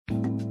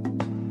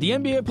The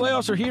NBA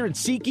playoffs are here, and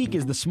SeatGeek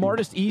is the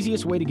smartest,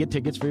 easiest way to get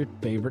tickets for your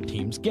favorite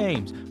team's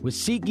games. With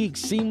SeatGeek's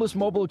seamless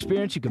mobile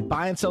experience, you can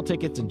buy and sell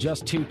tickets in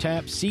just 2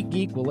 taps.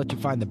 SeatGeek will let you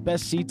find the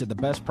best seats at the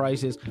best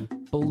prices,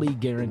 fully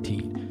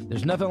guaranteed.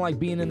 There's nothing like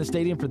being in the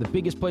stadium for the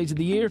biggest plays of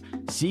the year.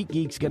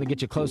 SeatGeek's going to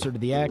get you closer to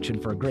the action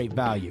for a great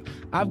value.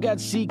 I've got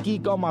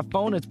SeatGeek on my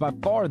phone. It's by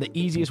far the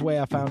easiest way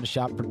I found to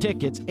shop for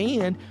tickets,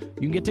 and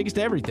you can get tickets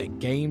to everything.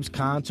 Games,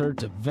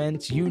 concerts,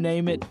 events, you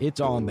name it, it's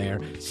on there.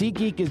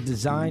 SeatGeek is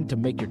designed to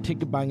make your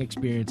ticket buying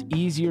experience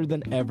easier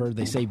than ever.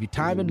 They save you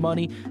time and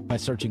money by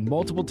searching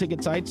multiple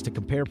ticket sites to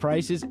compare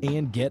prices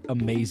and get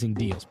amazing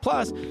deals.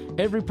 Plus,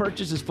 every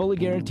purchase is fully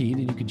guaranteed,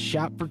 and you can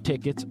shop for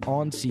tickets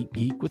on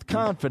SeatGeek with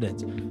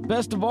confidence.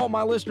 Best of all,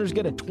 my listeners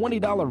get a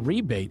 $20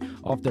 rebate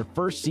off their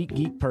first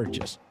SeatGeek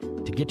purchase.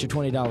 To get your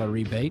 $20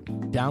 rebate,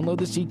 download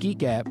the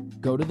SeatGeek app,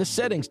 go to the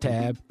Settings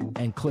tab,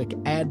 and click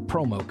Add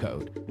Promo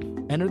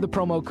Code. Enter the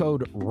promo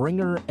code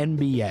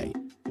RINGERNBA.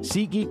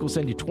 SeatGeek will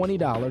send you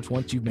 $20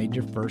 once you've made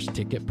your first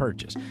ticket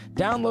purchase.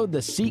 Download the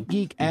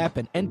SeatGeek app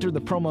and enter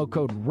the promo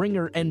code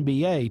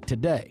RINGERNBA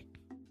today.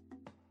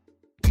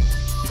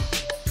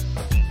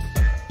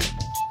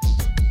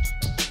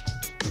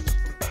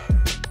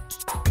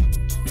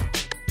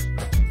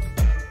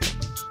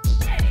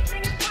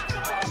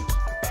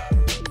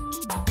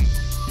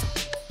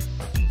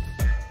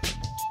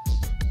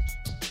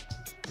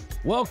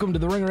 Welcome to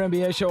the Ringer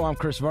NBA Show. I'm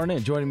Chris Vernon,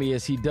 and joining me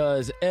as he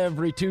does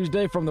every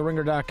Tuesday from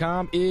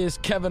TheRinger.com is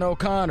Kevin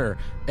O'Connor,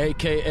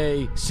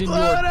 a.k.a. Senor...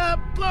 Blow it up!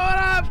 Blow it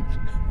up!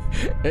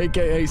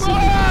 a.k.a.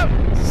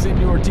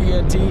 Senor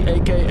TNT,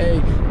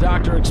 a.k.a.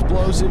 Dr.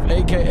 Explosive,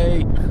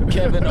 a.k.a.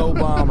 Kevin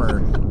Obama.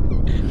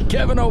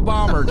 Kevin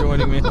Obama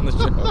joining me on the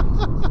show.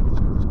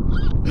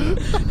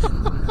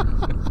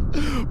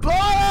 Blow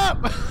it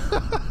up!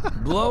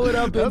 Blow it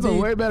up. That's a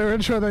way better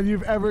intro than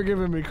you've ever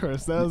given me,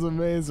 Chris. That was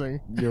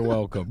amazing. You're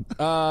welcome.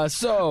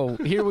 So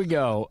here we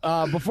go.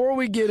 Before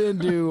we get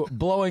into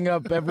blowing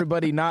up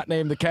everybody not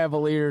named the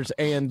Cavaliers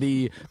and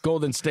the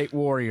Golden State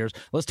Warriors,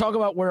 let's talk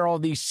about where all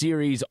these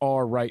series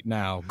are right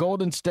now.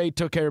 Golden State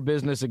took care of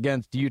business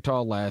against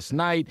Utah last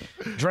night.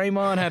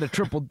 Draymond had a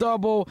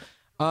triple-double.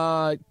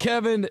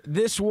 Kevin,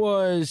 this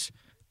was...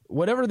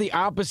 whatever the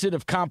opposite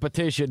of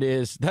competition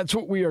is, that's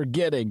what we are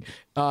getting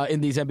in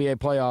these NBA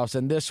playoffs,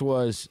 and this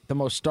was the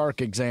most stark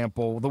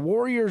example. The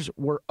Warriors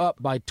were up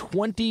by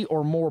 20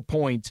 or more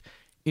points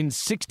in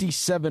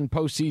 67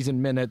 postseason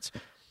minutes.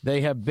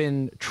 They have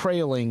been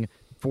trailing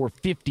for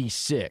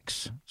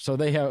 56. So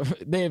they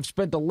have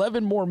spent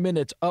 11 more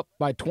minutes up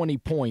by 20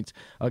 points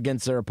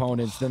against their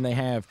opponents than they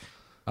have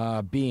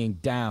being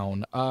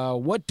down.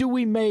 What do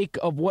we make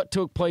of what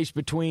took place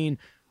between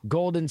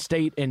Golden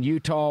State and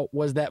Utah?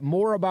 Was that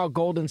more about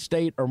Golden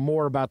State or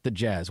more about the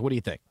Jazz? What do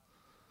you think?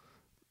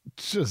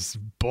 Just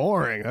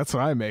boring. That's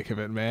what I make of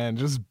it, man.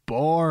 Just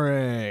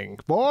boring.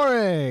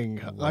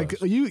 Boring. Like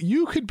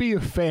you could be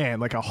a fan,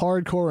 like a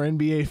hardcore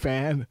NBA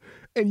fan,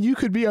 and you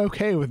could be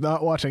okay with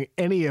not watching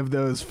any of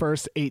those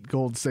first 8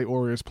 Golden State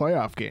Warriors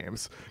playoff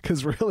games.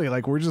 Because really,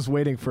 like, we're just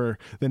waiting for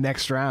the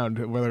next round,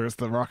 whether it's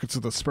the Rockets or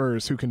the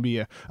Spurs, who can be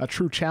a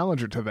true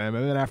challenger to them.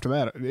 And then after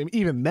that,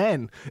 even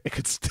then, it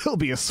could still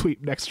be a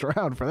sweep next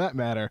round for that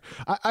matter.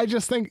 I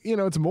just think,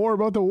 it's more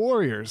about the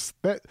Warriors.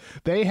 That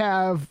they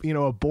have,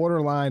 a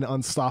borderline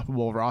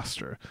unstoppable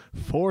roster.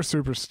 4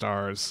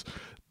 superstars.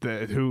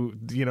 Who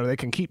they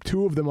can keep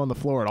 2 of them on the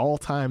floor at all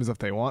times if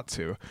they want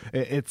to.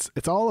 It's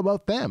all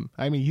about them.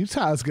 I mean,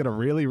 Utah's got a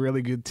really,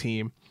 really good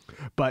team,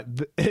 but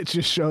it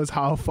just shows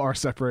how far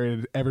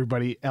separated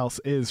everybody else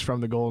is from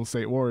the Golden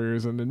State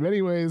Warriors. And in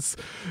many ways,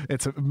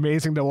 it's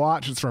amazing to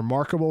watch. It's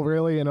remarkable,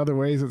 really. In other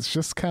ways, it's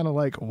just kind of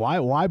like,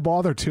 why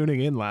bother tuning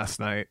in last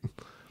night?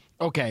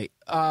 Okay,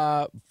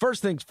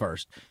 first things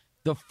first.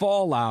 The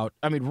fallout,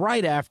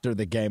 right after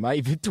the game, I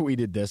even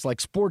tweeted this,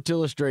 like Sports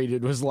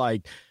Illustrated was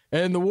like,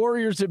 and the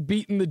Warriors have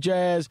beaten the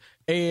Jazz,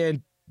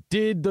 and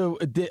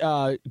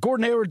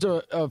Gordon Hayward's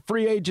a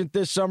free agent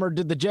this summer.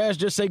 Did the Jazz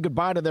just say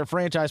goodbye to their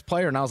franchise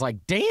player? And I was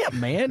like, damn,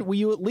 man, will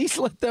you at least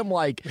let them,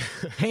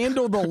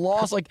 handle the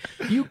loss? Like,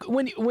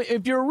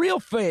 if you're a real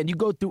fan, you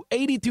go through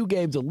 82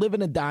 games of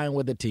living and dying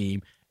with a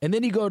team, and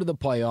then you go to the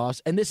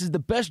playoffs, and this is the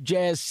best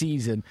Jazz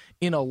season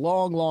in a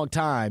long, long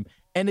time.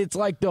 And it's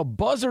like the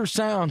buzzer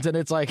sounds, and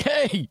it's like,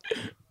 hey,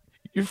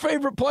 your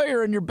favorite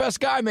player and your best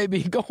guy may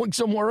be going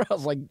somewhere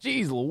else. Like,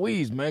 geez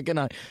Louise, man, can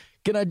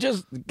I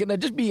just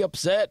be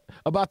upset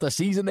about the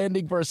season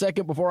ending for a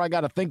second before I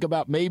got to think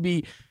about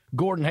maybe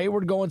Gordon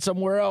Hayward going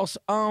somewhere else?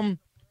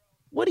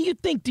 What do you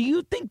think? Do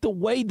you think the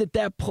way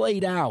that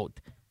played out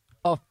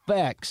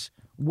affects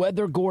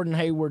whether Gordon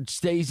Hayward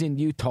stays in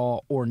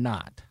Utah or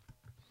not?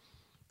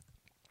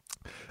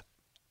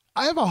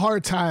 I have a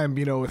hard time,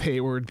 with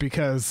Hayward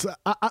because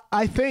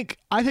I think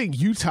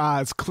Utah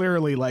is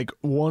clearly like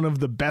one of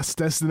the best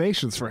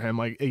destinations for him.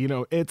 Like,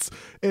 it's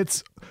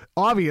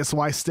obvious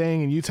why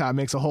staying in Utah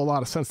makes a whole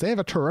lot of sense. They have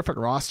a terrific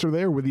roster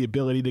there with the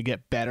ability to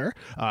get better.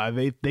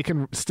 They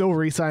can still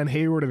re-sign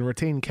Hayward and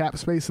retain cap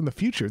space in the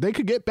future. They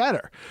could get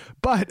better.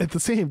 But at the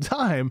same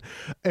time,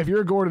 if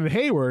you're Gordon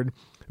Hayward,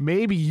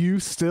 maybe you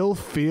still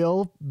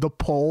feel the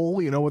pull,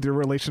 with your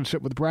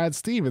relationship with Brad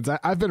Stevens.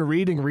 I've been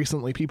reading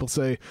recently people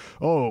say,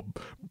 oh,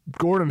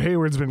 Gordon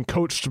Hayward's been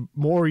coached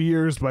more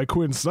years by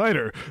Quinn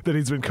Snyder than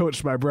he's been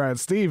coached by Brad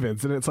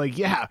Stevens. And it's like,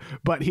 yeah,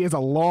 but he has a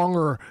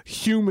longer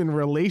human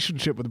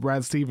relationship with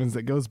Brad Stevens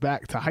that goes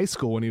back to high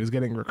school when he was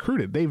getting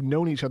recruited. They've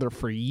known each other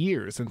for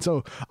years. And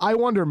so I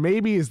wonder,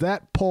 maybe is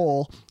that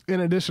pull, in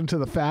addition to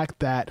the fact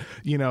that,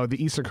 the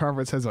Eastern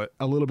Conference has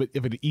a little bit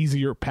of an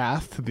easier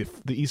path to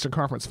the Eastern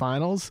Conference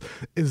Finals,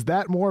 is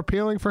that more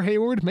appealing for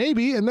Hayward?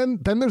 Maybe. And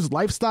then there's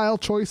lifestyle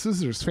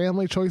choices, there's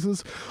family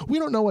choices. We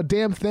don't know a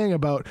damn thing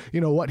about,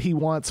 what he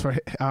wants for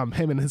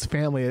him and his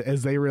family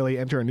as they really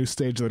enter a new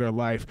stage of their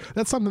life.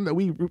 That's something that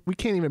we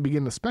can't even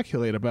begin to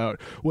speculate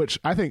about, which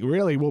I think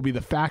really will be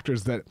the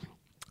factors that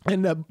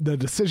end up the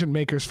decision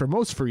makers for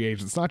most free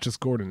agents, not just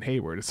Gordon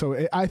Hayward.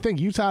 So I think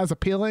Utah is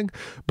appealing,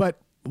 but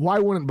why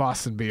wouldn't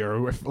Boston be?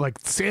 Or if like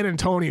San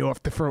Antonio,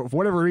 for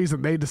whatever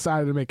reason they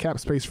decided to make cap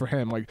space for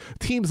him, like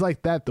teams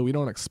like that we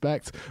don't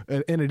expect,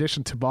 in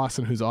addition to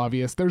Boston, who's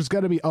obvious, there's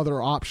got to be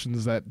other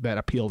options that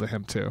appeal to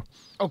him too.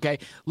 Okay,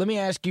 let me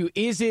ask you,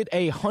 is it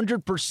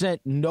 100%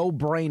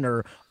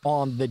 no-brainer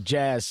on the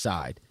Jazz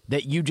side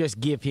that you just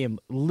give him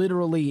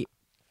literally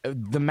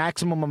the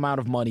maximum amount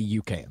of money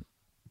you can?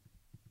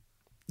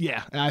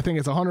 Yeah, I think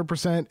it's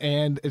 100%,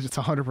 and it's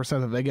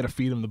 100% that they get to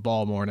feed him the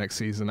ball more next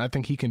season. I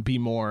think he can be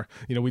more.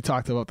 We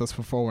talked about this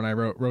before when I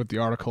wrote the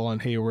article on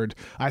Hayward.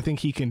 I think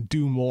he can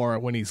do more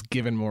when he's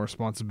given more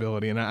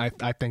responsibility, and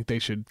I think they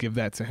should give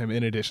that to him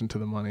in addition to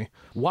the money.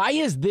 Why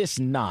is this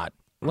not?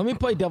 Let me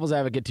play devil's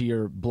advocate to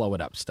your blow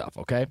it up stuff,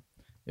 okay?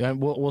 And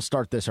we'll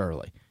start this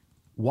early.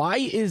 Why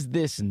is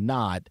this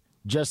not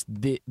just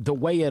the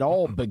way it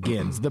all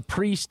begins, the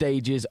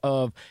pre-stages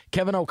of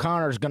Kevin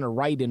O'Connor's going to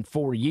write in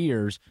 4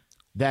 years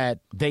that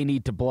they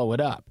need to blow it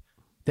up?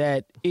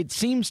 That it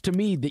seems to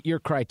me that your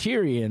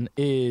criterion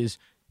is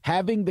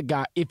having the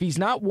guy, if he's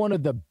not one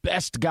of the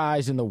best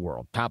guys in the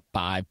world, top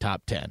 5,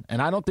 top 10,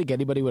 and I don't think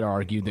anybody would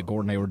argue that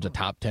Gordon Hayward's a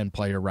top 10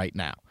 player right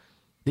now,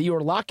 that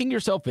you're locking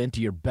yourself into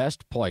your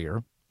best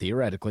player,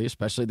 theoretically,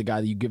 especially the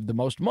guy that you give the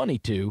most money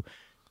to,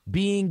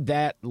 being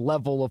that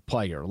level of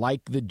player,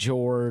 like the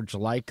George,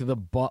 like the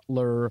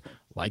Butler,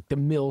 like the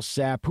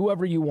Millsap,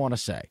 whoever you want to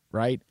say,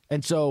 right?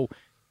 And so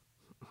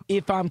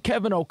if I'm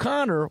Kevin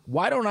O'Connor,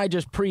 why don't I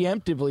just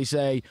preemptively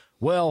say,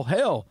 well,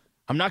 hell,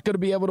 I'm not going to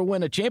be able to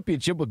win a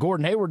championship with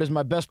Gordon Hayward as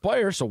my best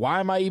player, so why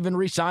am I even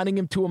re-signing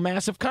him to a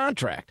massive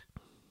contract?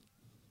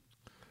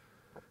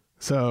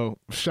 So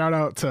shout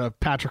out to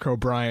Patrick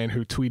O'Brien,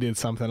 who tweeted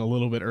something a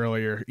little bit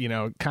earlier,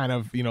 kind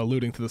of,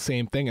 alluding to the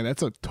same thing. And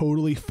that's a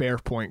totally fair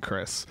point,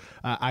 Chris.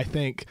 I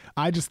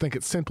just think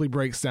it simply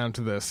breaks down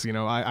to this.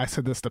 I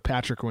said this to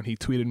Patrick when he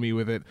tweeted me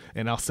with it,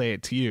 and I'll say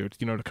it to you,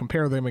 to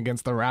compare them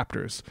against the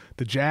Raptors.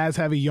 The Jazz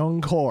have a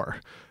young core.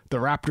 The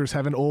Raptors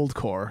have an old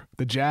core.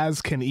 The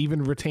Jazz can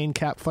even retain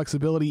cap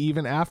flexibility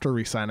even after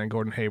re-signing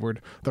Gordon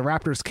Hayward. The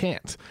Raptors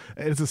can't.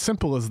 It's as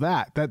simple as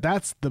that.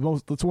 That's one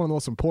of the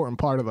most important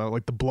part of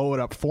the blow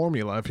it up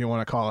formula, if you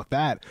want to call it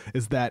that,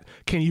 is that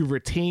can you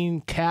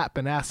retain cap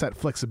and asset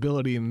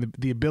flexibility and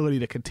the ability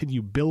to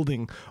continue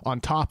building on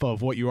top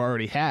of what you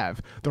already have.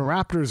 The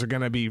Raptors are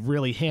going to be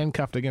really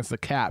handcuffed against the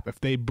cap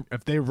if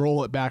they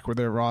roll it back with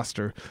their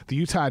roster. The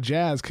Utah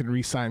Jazz can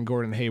re-sign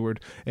Gordon Hayward,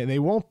 and they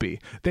won't be.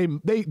 They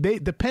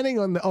depending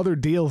on the other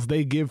deals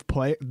they give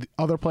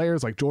other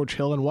players like George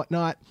Hill and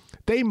whatnot,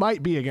 they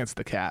might be against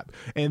the cap,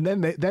 and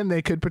then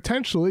they could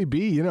potentially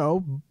be,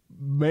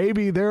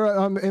 maybe they're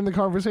in the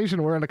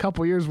conversation where in a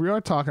couple of years we are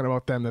talking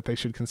about them that they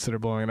should consider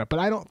blowing it up. But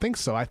I don't think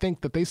so. I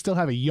think that they still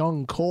have a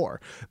young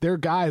core. Their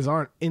guys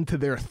aren't into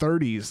their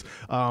 30s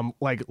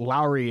like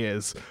Lowry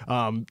is.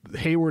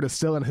 Hayward is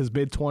still in his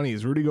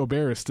mid-20s. Rudy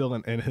Gobert is still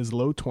in his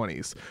low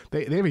 20s.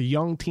 They have a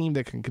young team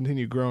that can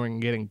continue growing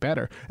and getting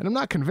better. And I'm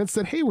not convinced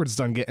that Hayward's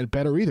done getting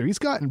better either. He's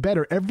gotten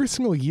better every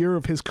single year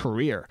of his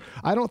career.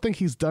 I don't think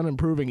he's done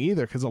improving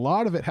either, because a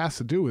lot of it has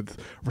to do with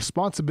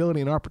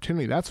responsibility and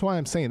opportunity. That's why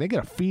I'm saying they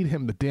got to feed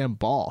him the damn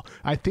ball.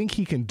 I think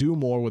he can do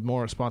more with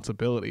more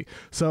responsibility.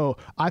 So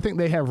I think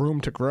they have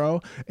room to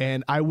grow,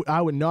 and I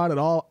would not at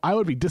all. I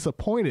would be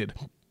disappointed,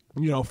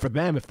 for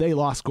them if they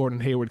lost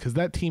Gordon Hayward, because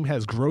that team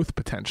has growth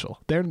potential.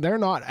 They're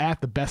not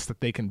at the best that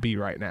they can be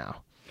right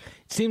now.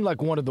 It seemed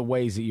like one of the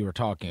ways that you were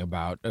talking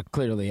about,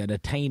 clearly, at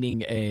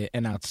attaining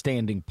an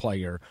outstanding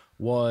player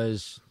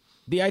was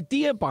the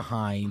idea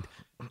behind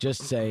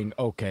just saying,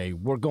 okay,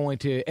 we're going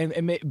to,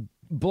 and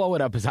blow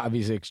it up is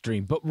obviously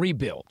extreme, but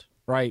rebuild.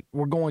 Right,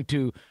 we're going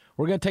to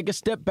take a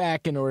step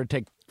back in order to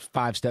take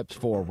 5 steps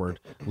forward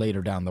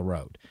later down the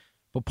road.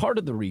 But part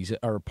of the reason,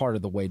 or part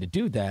of the way to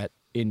do that,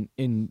 in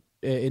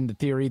the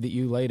theory that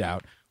you laid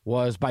out,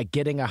 was by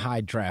getting a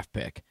high draft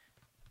pick.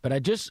 But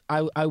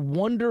I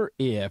wonder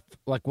if,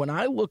 like, when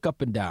I look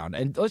up and down,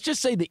 and let's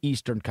just say the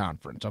Eastern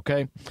Conference,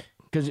 okay,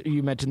 because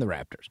you mentioned the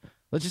Raptors.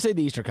 Let's just say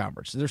the Eastern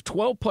Conference. There's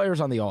 12 players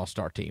on the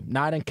All-Star team,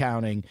 not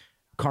counting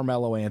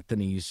Carmelo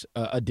Anthony's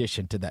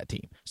addition to that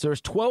team. So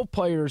there's 12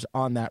 players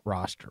on that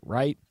roster,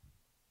 right?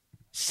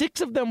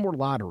 6 of them were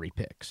lottery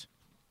picks.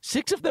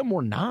 6 of them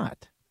were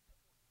not.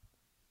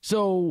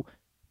 So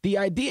the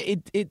idea,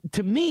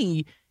 to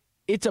me,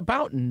 it's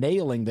about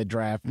nailing the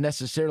draft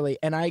necessarily.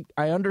 And I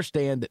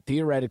understand that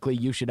theoretically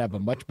you should have a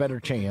much better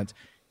chance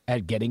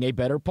at getting a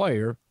better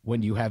player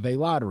when you have a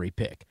lottery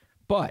pick.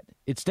 But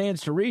it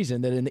stands to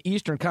reason that in the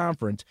Eastern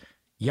Conference,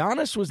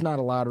 Giannis was not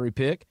a lottery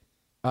pick.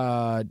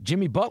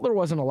 Jimmy Butler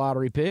wasn't a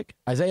lottery pick.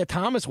 Isaiah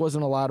Thomas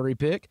wasn't a lottery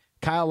pick.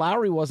 Kyle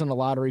Lowry wasn't a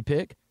lottery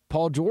pick.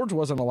 Paul George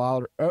wasn't a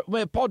lottery.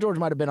 Paul George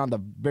might have been on the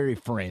very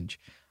fringe.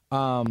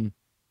 And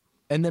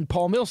then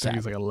Paul Millsap.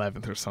 He's like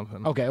 11th or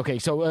something. Okay.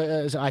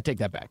 So I take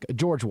that back.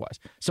 George was.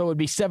 So it would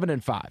be 7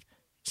 and 5.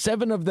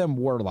 7 of them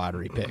were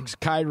lottery picks.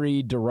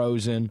 Kyrie,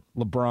 DeRozan,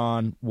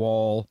 LeBron,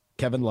 Wall,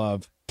 Kevin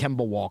Love,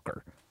 Kemba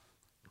Walker.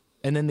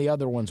 And then the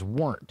other ones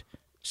weren't.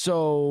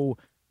 So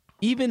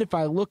even if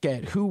I look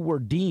at who were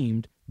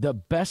deemed the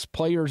best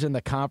players in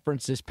the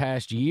conference this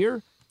past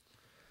year,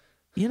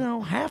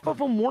 half of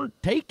them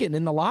weren't taken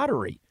in the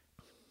lottery.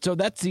 So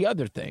that's the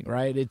other thing,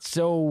 right?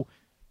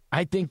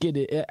 I think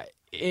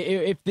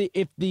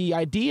if the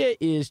idea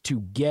is to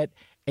get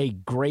a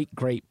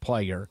great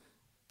player,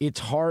 it's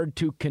hard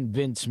to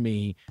convince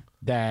me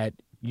that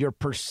your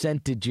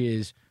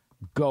percentages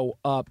go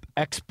up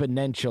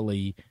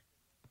exponentially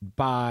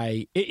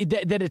that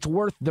it's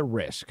worth the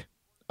risk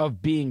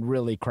of being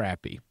really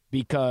crappy,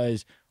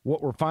 because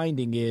what we're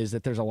finding is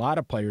that there's a lot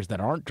of players that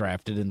aren't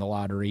drafted in the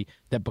lottery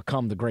that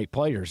become the great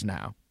players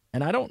now.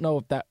 And I don't know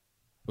if that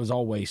was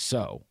always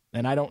so.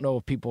 And I don't know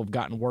if people have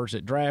gotten worse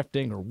at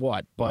drafting or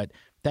what, but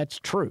that's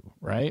true,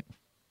 right?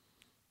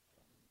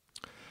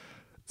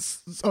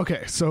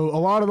 Okay, so a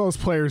lot of those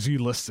players you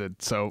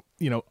listed, so,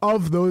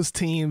 of those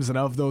teams and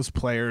of those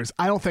players,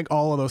 I don't think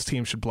all of those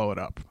teams should blow it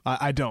up.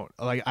 I don't.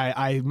 Like,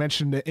 I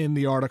mentioned it in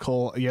the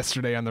article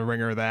yesterday on The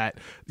Ringer that,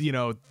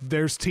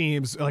 there's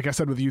teams, like I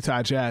said with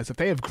Utah Jazz, if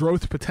they have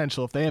growth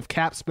potential, if they have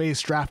cap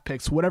space, draft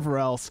picks, whatever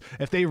else,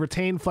 if they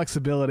retain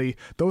flexibility,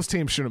 those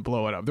teams shouldn't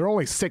blow it up. There are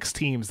only 6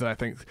 teams that I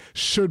think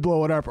should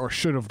blow it up or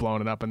should have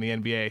blown it up in the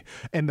NBA.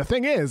 And the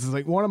thing is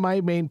like, one of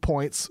my main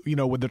points,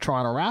 with the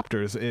Toronto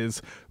Raptors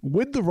is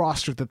with the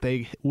roster that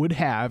they would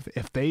have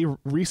if they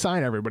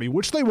re-sign everybody,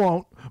 which they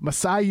won't.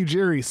 Masai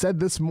Ujiri said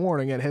this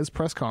morning at his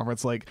press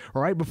conference, like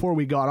right before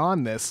we got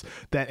on this,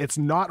 that it's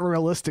not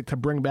realistic to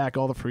bring back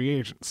all the free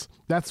agents.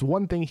 That's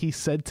one thing he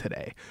said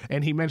today.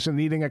 And he mentioned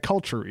needing a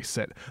culture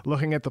reset,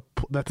 looking at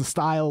that the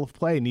style of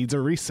play needs a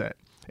reset.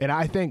 And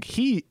I think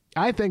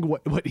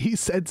what he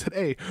said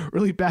today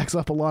really backs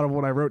up a lot of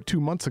what I wrote 2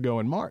 months ago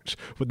in March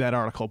with that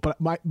article. But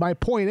my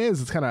point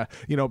is, it's kind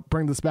of,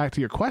 bring this back to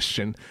your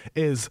question,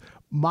 is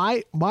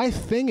my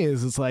thing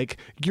is like,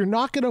 you're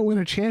not going to win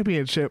a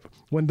championship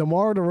when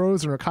DeMar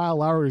DeRozan or Kyle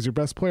Lowry is your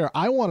best player.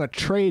 I want to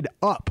trade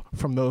up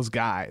from those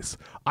guys.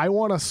 I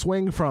want to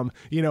swing from,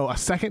 a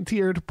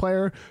second-tier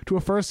player to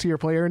a first-tier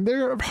player. And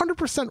they're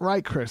 100%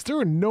 right, Chris. There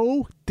are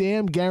no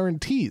damn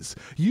guarantees.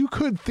 You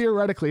could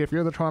theoretically, if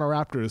you're the Toronto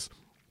Raptors,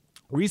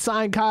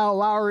 re-sign Kyle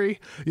Lowry,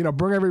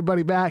 bring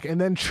everybody back, and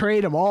then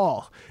trade them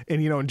all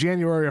in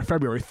January or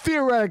February.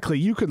 Theoretically,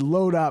 you could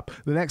load up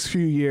the next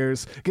few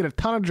years, get a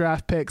ton of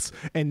draft picks,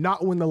 and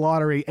not win the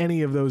lottery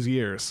any of those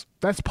years.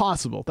 That's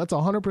possible. That's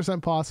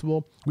 100%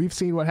 possible. We've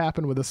seen what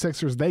happened with the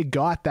Sixers. They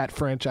got that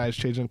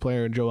franchise-changing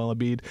player in Joel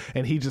Embiid,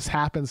 and he just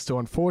happens to,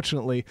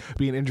 unfortunately,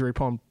 be an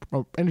injury-prone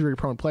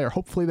player.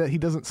 Hopefully that he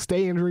doesn't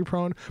stay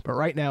injury-prone, but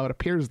right now it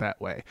appears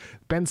that way.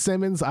 Ben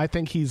Simmons, I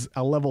think he's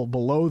a level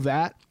below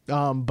that,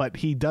 but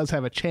he does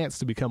have a chance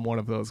to become one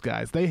of those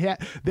guys. They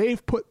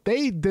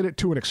did it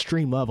to an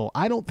extreme level.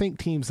 I don't think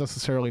teams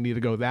necessarily need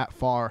to go that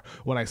far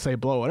when I say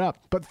blow it up,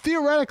 but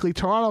theoretically,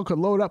 Toronto could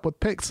load up with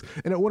picks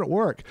and it wouldn't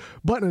work.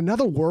 But in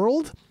another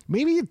world,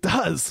 maybe it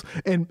does,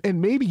 and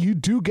maybe you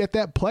do get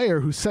that player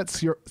who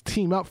sets your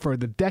team up for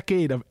the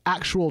decade of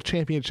actual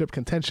championship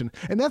contention,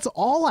 and that's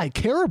all I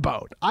care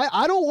about.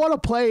 I don't want to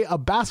play a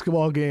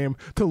basketball game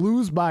to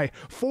lose by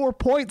 4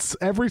 points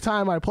every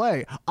time I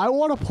play. I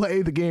want to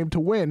play the game to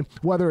win,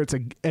 whether it's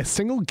a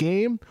single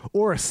game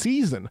or a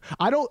season.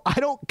 I don't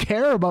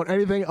care about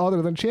anything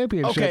other than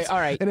championships. Okay, all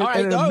right. And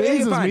it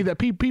amazes me that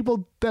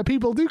people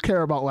do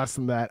care about less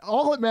than that.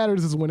 All that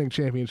matters is winning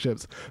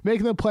championships.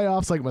 Making the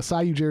playoffs, like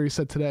Masai Ujiri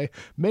said today,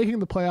 making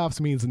the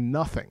playoffs means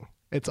nothing.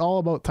 It's all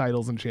about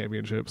titles and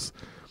championships.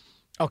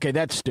 Okay,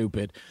 that's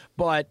stupid.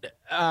 But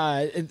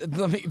why is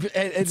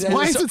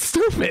it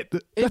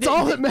stupid? That's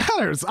all that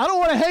matters. I don't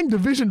want to hang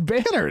division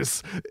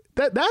banners.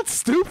 That's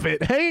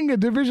stupid. Hanging a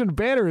division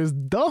banner is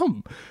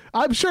dumb.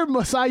 I'm sure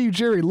Masai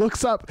Ujiri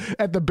looks up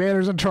at the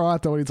banners in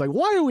Toronto and he's like,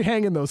 why are we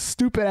hanging those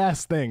stupid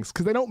ass things?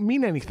 Because they don't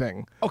mean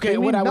anything. Okay,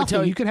 what I would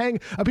tell you could hang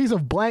a piece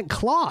of blank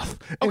cloth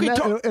and,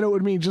 and it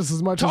would mean just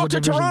as much as a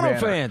division Toronto banner.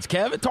 fans,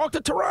 Kevin. Talk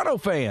to Toronto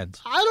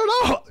fans.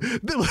 I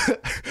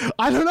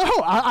don't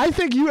know. I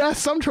think you ask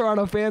some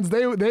Toronto fans,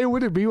 they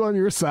wouldn't be on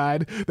your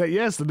side that,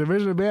 yes, the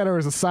division banner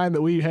is a sign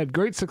that we had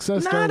great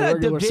success during the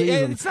regular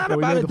season. It's not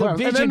about a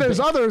division. And then there's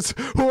others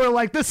who are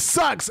like, this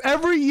sucks.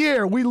 Every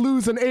year we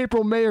lose in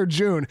April, May, or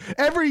June.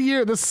 Every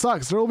year this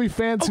sucks. There will be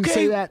fans who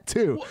say that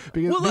too.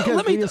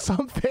 Because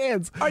some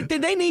fans... All right,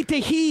 they need to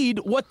heed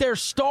what their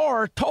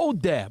star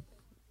told them.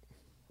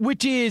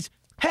 which is,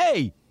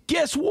 hey,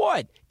 guess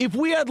what? If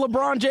we had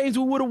LeBron James,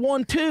 we would have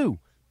won too.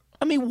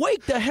 I mean,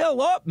 wake the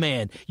hell up,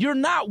 man. You're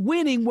not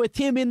winning with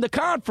him in the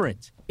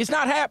conference. It's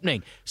not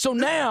happening. So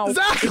now...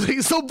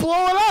 Exactly. So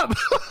blow it up.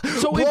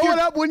 So blow it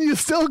up when you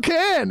still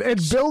can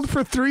and build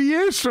for 3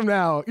 years from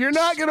now. You're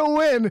not going to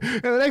win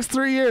in the next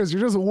 3 years.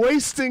 You're just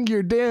wasting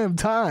your damn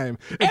time.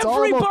 It's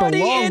everybody all about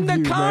the in the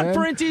view,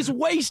 conference man. is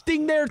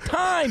wasting their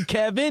time,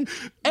 Kevin.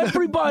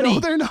 Everybody. No,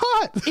 they're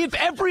not. If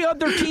every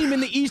other team in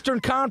the Eastern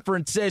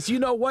Conference says, you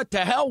know what, to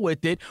hell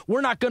with it,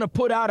 we're not going to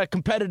put out a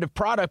competitive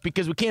product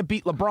because we can't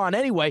beat LeBron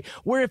anyway,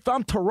 where if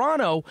I'm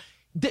Toronto...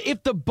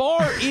 If the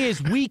bar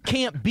is we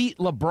can't beat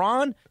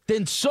LeBron,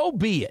 then so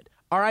be it,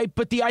 all right?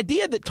 But the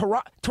idea that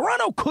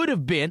Toronto could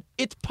have been,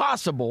 it's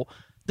possible,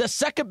 the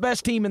second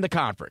best team in the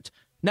conference.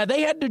 Now,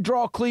 they had to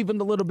draw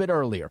Cleveland a little bit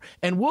earlier,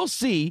 and we'll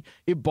see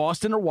if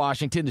Boston or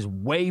Washington is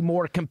way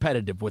more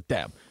competitive with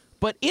them.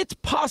 But it's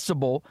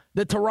possible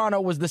that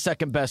Toronto was the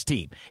second best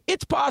team.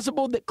 It's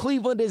possible that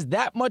Cleveland is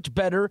that much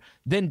better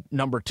than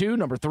number 2,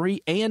 number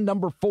 3, and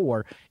number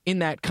 4 in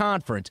that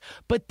conference.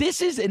 But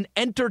this is an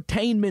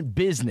entertainment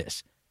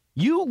business.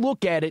 You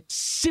look at it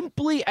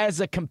simply as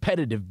a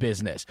competitive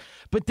business,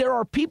 but there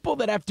are people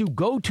that have to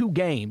go to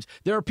games.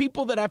 There are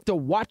people that have to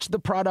watch the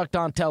product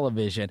on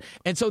television.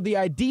 And so the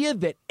idea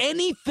that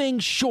anything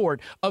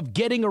short of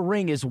getting a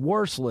ring is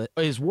worthless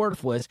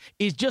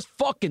is just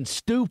fucking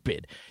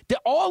stupid.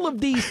 That all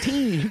of these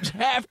teams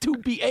have to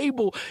be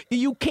able,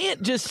 you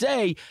can't just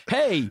say,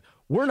 hey,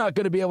 we're not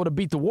going to be able to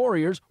beat the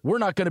Warriors. We're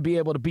not going to be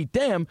able to beat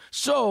them.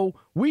 So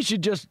we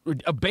should just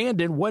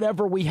abandon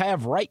whatever we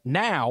have right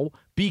now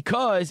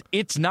because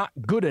it's not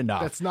good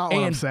enough. That's not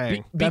what I'm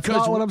saying. That's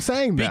not what I'm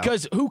saying, though.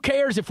 Because who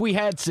cares if we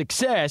had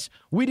success?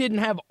 We didn't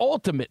have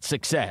ultimate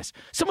success.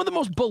 Some of the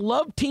most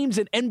beloved teams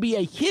in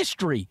NBA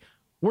history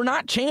were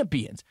not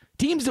champions.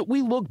 Teams that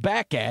we look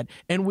back at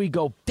and we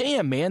go,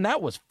 damn, man,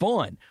 that was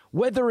fun.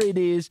 Whether it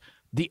is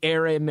the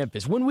era in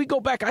Memphis. When we go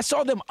back, I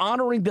saw them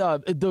honoring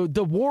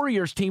the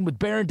Warriors team with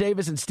Baron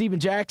Davis and Steven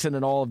Jackson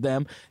and all of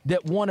them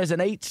that won as an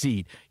 8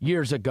 seed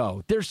years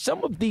ago. There's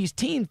some of these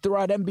teams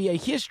throughout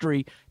NBA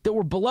history that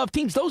were beloved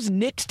teams. Those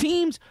Knicks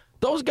teams,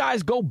 those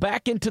guys go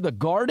back into the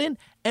Garden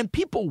and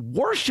people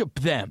worship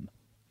them.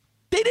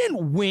 They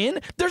didn't win.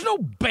 There's no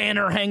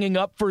banner hanging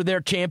up for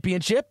their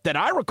championship that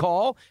I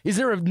recall. Is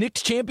there a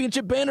Knicks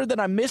championship banner that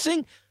I'm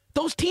missing?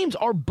 Those teams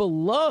are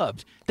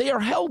beloved. They are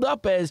held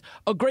up as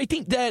a great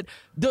team. That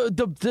the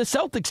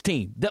Celtics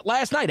team that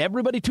last night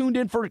everybody tuned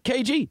in for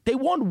KG. They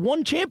won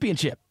one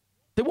championship.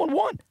 They won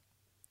one.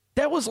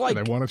 That was like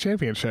they won a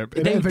championship.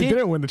 And if they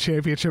didn't win the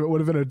championship, it would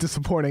have been a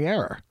disappointing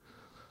era.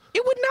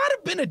 It would not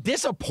have been a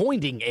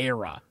disappointing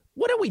era.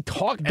 What are we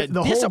talking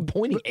about?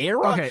 Disappointing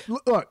era? Okay,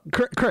 look,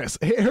 Chris,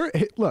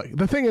 look,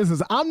 the thing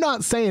is I'm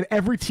not saying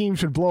every team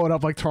should blow it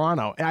up like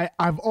Toronto.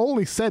 I've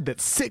only said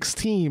that 6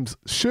 teams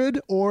should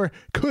or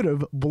could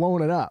have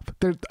blown it up.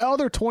 There's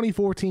other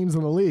 24 teams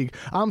in the league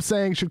I'm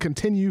saying should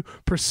continue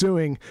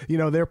pursuing,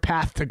 their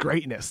path to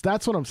greatness.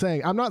 That's what I'm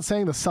saying. I'm not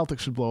saying the Celtics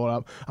should blow it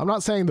up. I'm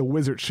not saying the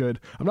Wizards should.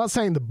 I'm not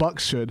saying the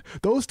Bucks should.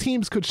 Those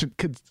teams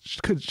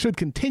should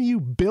continue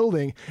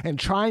building and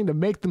trying to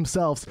make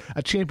themselves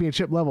a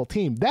championship level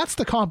team. That's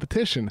the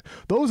competition.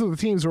 Those are the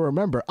teams to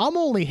remember. I'm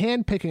only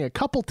handpicking a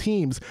couple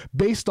teams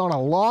based on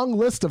a long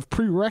list of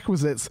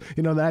prerequisites,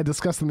 that I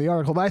discussed in the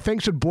article that I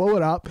think should blow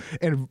it up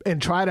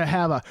and try to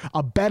have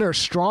a better,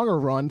 stronger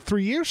run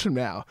 3 years from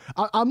now.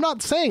 I'm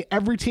not saying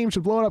every team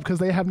should blow it up because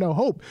they have no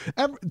hope.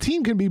 Every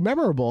team can be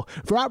memorable.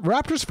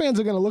 Raptors fans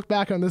are going to look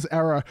back on this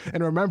era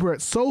and remember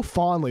it so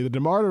fondly. The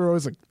DeMar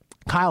DeRozan,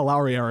 Kyle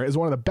Lowry era is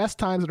one of the best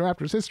times in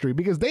Raptors history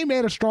because they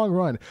made a strong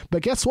run.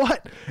 But guess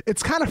what?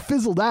 It's kind of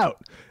fizzled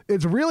out.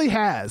 It really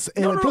has.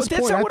 And at this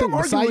point, I think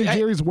Masai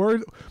Ujiri's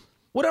word...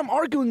 What I'm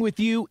arguing with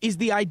you is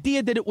the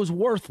idea that it was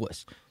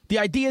worthless. The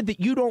idea that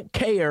you don't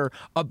care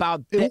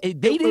about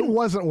it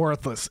wasn't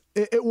worthless.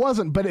 It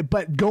wasn't,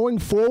 but going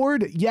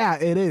forward, yeah,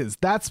 it is.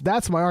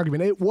 That's my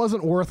argument. It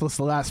wasn't worthless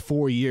the last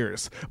 4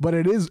 years, but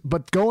it is.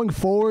 But going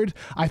forward,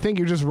 I think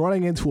you're just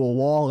running into a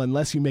wall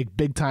unless you make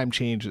big time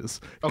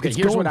changes. Okay, it's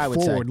here's going what I would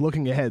forward, say.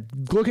 Looking ahead,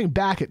 looking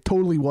back, it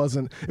totally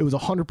wasn't. It was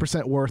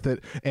 100% worth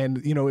it,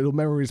 and it'll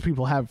memories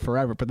people have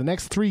forever. But the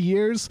next 3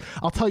 years,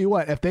 I'll tell you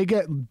what, if they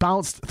get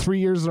bounced 3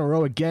 years in a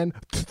row again,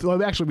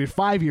 it'll actually be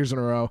 5 years in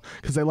a row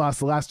because they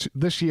lost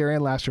this year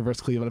and last year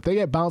versus Cleveland. If they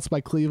get bounced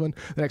by Cleveland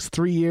the next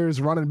 3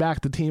 years, running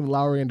back the team,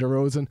 Lowry and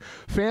DeRozan,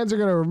 fans are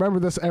going to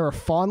remember this era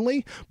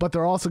fondly, but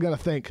they're also going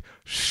to think,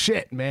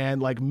 shit, man,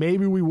 like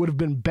maybe we would have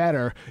been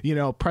better,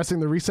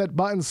 pressing the reset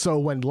button. So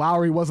when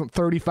Lowry wasn't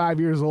 35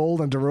 years old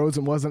and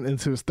DeRozan wasn't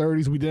into his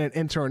 30s, we didn't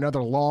enter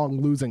another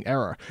long losing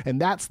era. And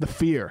that's the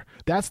fear.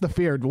 That's the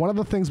fear. One of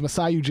the things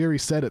Masai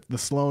Ujiri said at the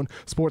Sloan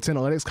Sports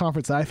Analytics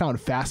Conference that I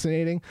found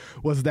fascinating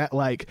was that,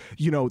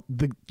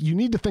 you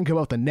need to think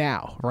about the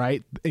now,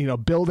 right?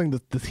 Building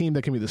the team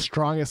that can be the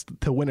strongest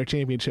to win a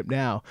championship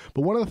now.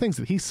 But one of the things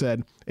that he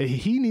said,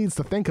 he needs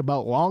to think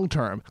about long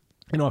term.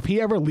 if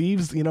he ever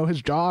leaves,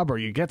 his job or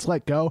he gets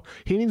let go,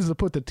 he needs to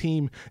put the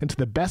team into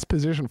the best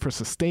position for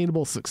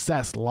sustainable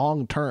success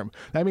long term.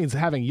 That means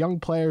having young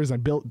players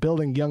and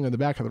building young in the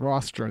back of the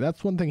roster.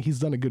 That's one thing he's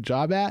done a good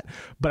job at.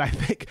 But I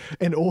think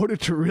in order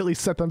to really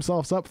set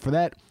themselves up for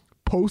that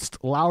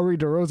post-Lowry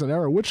DeRozan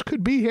era, which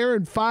could be here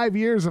in 5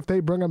 years if they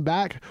bring him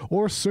back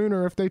or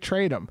sooner if they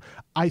trade him,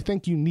 I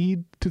think you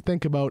need to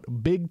think about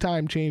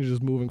big-time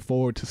changes moving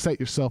forward to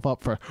set yourself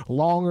up for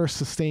longer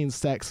sustained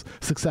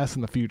success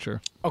in the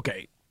future.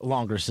 Okay,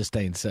 longer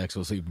sustained sex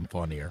was even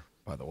funnier,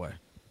 by the way.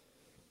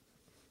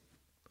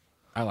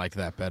 I like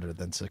that better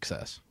than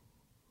success.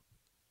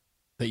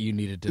 That you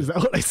needed to. Is that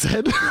what I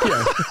said?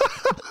 Yeah.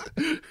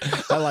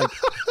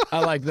 I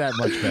like that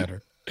much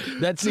better.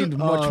 That seemed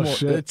much more.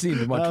 Shit. That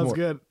seemed much that was more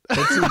good.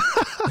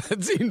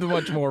 That seemed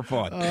much more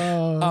fun.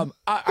 I'm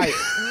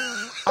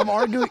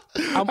arguing.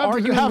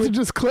 You have to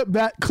just clip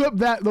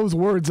those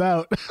words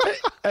out.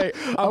 Hey,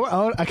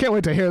 I can't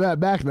wait to hear that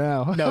back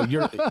now. No,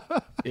 you're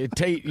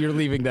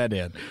leaving that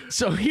in.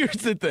 So here's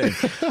the thing.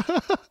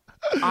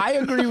 I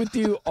agree with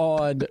you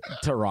on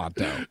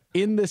Toronto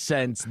in the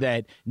sense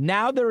that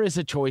now there is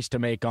a choice to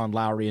make on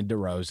Lowry and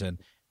DeRozan,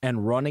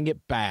 and running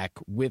it back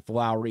with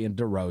Lowry and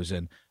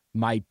DeRozan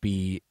might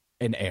be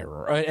an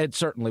error. And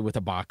certainly with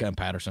Ibaka and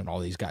Patterson, all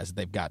these guys that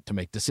they've got to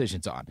make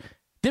decisions on.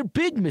 Their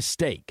big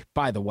mistake,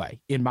 by the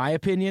way, in my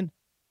opinion,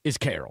 is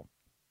Carroll.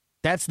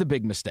 That's the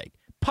big mistake.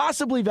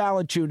 Possibly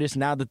Valanciunas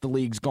now that the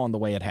league's gone the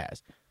way it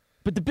has.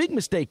 But the big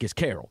mistake is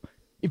Carroll.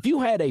 If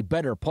you had a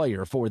better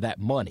player for that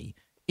money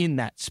in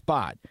that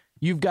spot,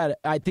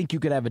 I think you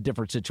could have a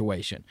different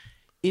situation.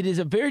 It is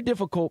a very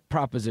difficult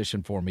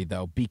proposition for me,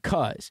 though,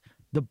 because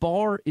the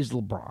bar is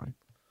LeBron,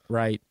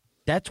 right?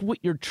 That's what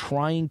you're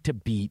trying to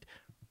beat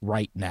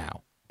right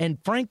now. And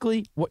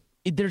frankly,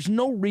 there's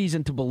no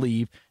reason to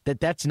believe that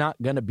that's not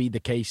going to be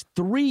the case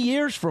 3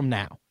 years from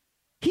now.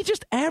 He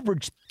just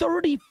averaged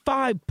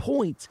 35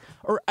 points,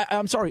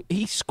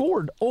 he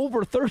scored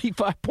over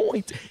 35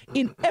 points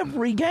in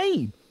every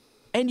game.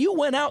 And you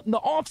went out in the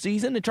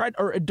offseason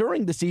and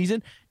during the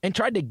season and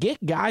tried to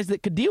get guys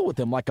that could deal with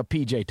him, like a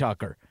PJ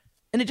Tucker.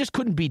 And it just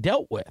couldn't be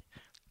dealt with.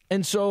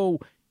 And so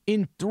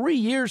in 3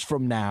 years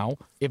from now,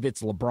 if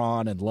it's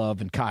LeBron and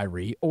Love and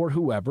Kyrie or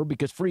whoever,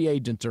 because free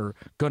agents are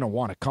going to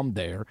want to come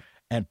there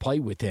and play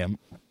with him,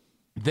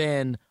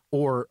 then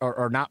or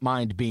not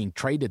mind being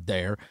traded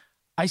there,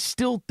 I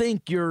still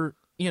think you're,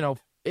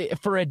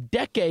 for a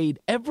decade,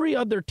 every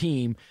other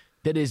team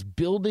that is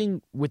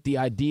building with the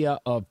idea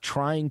of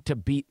trying to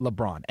beat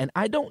LeBron. And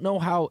I don't know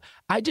how,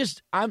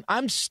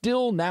 I'm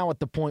still now at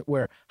the point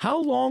where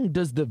how long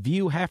does the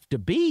view have to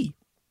be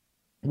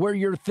where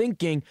you're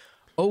thinking,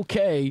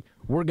 okay,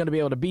 we're going to be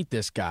able to beat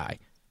this guy.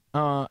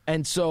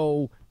 And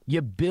so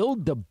you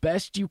build the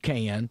best you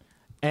can,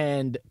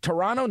 and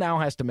Toronto now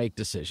has to make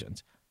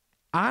decisions.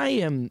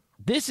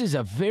 This is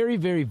a very,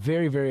 very,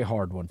 very, very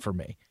hard one for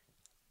me.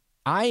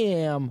 I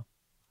am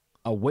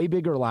a way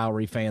bigger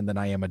Lowry fan than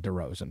I am a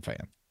DeRozan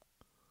fan.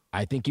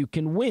 I think you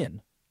can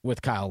win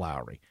with Kyle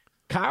Lowry.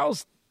 I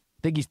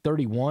think he's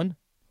 31,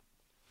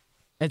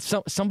 and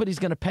somebody's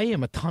going to pay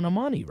him a ton of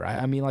money,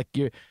 right? I mean,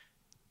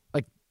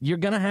 you're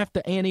going to have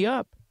to ante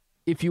up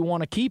if you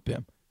want to keep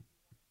him.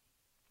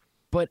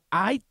 But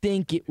I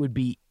think it would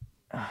be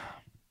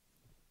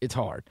it's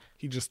hard.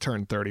 He just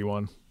turned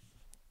 31,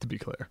 to be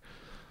clear.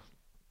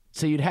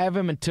 So you'd have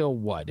him until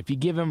what? If you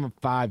give him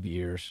 5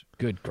 years,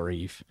 good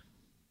grief.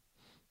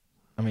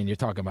 I mean, you're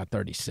talking about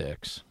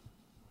 36.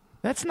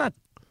 It's not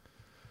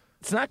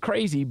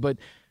crazy, but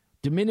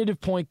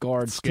diminutive point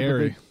guards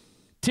scary.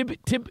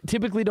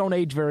 Typically don't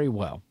age very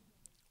well.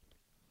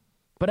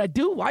 But I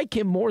do like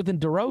him more than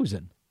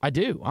DeRozan. I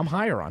do. I'm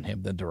higher on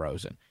him than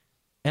DeRozan.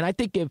 And I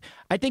think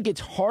it's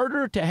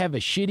harder to have a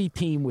shitty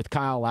team with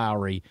Kyle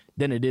Lowry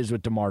than it is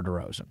with DeMar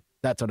DeRozan.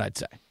 That's what I'd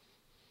say.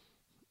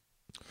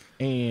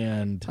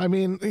 And I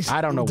mean,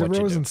 I don't know what you do.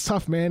 DeRozan's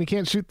tough, man. He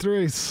can't shoot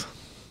threes.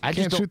 I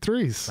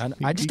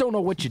just don't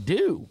know what you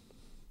do.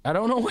 I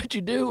don't know what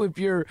you do if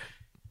you're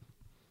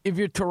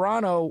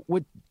Toronto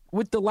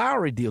with the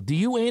Lowry deal. Do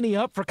you ante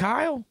up for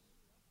Kyle?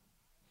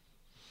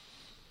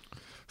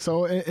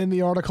 So in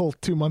the article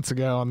 2 months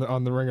ago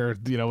on the Ringer,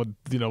 should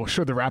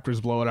the Raptors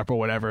blow it up or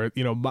whatever,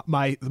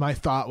 my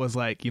thought was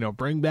like,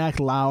 bring back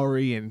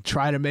Lowry and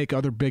try to make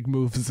other big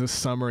moves this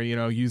summer,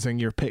 using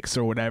your picks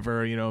or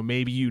whatever,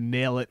 maybe you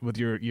nail it with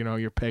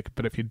your pick,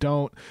 but if you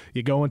don't,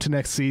 you go into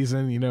next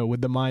season,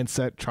 with the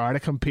mindset, try to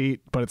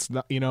compete, but it's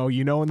not,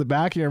 in the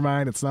back of your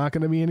mind, it's not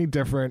going to be any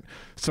different.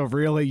 So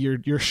really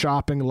you're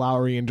shopping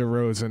Lowry and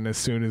DeRozan as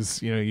soon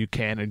as, you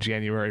can in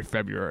January,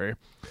 February.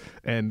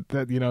 And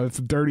that, it's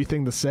a dirty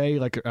thing to say,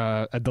 like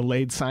a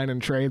delayed sign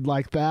and trade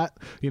like that.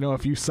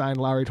 If you sign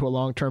Lowry to a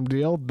long-term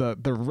deal,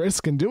 the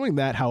risk in doing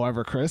that,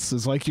 however, Chris,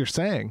 is like you're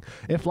saying,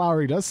 if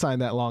Lowry does sign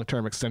that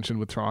long-term extension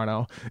with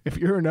Toronto, if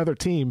you're another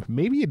team,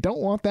 maybe you don't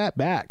want that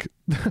back.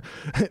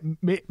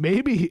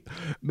 maybe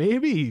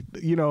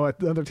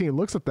another team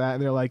looks at that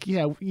and they're like,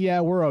 yeah,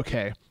 we're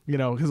okay,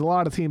 because a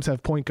lot of teams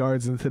have point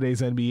guards in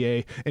today's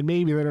NBA, and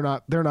maybe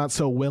they're not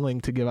so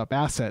willing to give up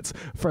assets.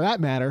 For that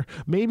matter,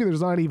 maybe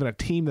there's not even a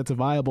team that's a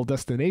viable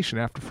destination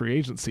after free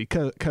agency,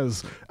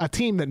 because a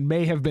team that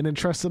may have been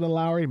interested in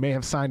Lowry may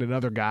have signed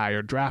another guy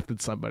or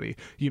drafted somebody.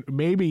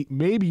 Maybe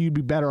you'd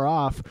be better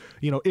off,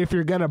 if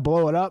you're gonna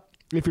blow it up,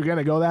 if you're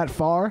gonna go that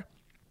far.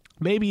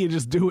 Maybe you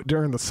just do it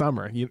during the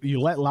summer. You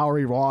let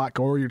Lowry walk,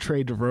 or you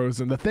trade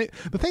DeRozan.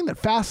 The thing that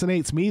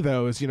fascinates me,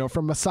 though, is,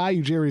 from Masai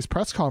Ujiri's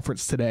press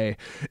conference today,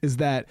 is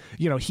that,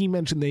 he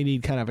mentioned they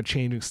need kind of a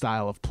changing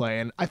style of play.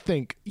 And I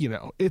think,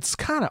 it's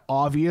kind of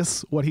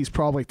obvious what he's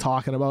probably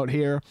talking about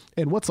here.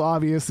 And what's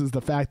obvious is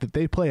the fact that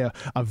they play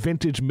a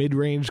vintage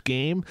mid-range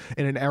game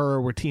in an era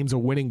where teams are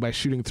winning by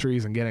shooting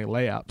threes and getting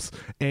layups.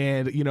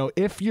 And,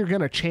 if you're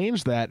going to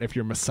change that, if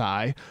you're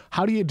Masai,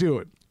 how do you do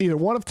it? Either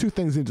one of two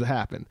things needs to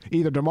happen.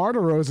 Either DeMar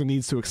DeRozan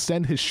needs to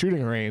extend his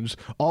shooting range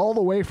all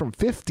the way from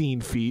 15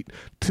 feet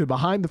to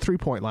behind the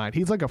three-point line.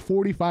 He's like a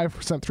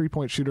 45%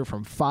 three-point shooter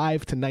from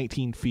 5 to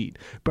 19 feet.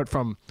 But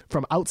from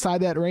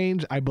outside that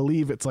range, I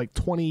believe it's like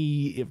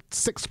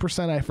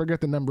 26%. I forget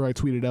the number I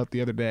tweeted out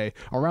the other day.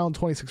 Around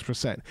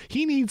 26%.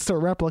 He needs to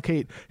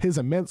replicate his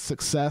immense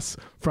success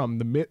from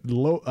the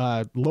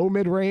low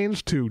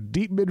mid-range to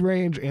deep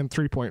mid-range and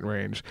three-point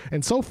range.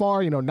 And so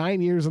far,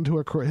 9 years into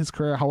his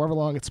career, however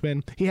long it's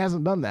been, he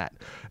hasn't done that.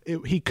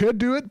 He could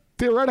do it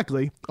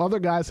theoretically. Other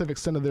guys have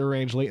extended their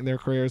range late in their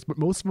careers, but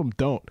most of them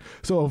don't.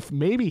 So if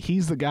maybe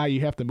he's the guy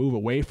you have to move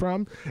away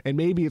from, and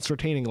maybe it's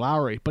retaining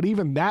Lowry. But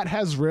even that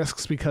has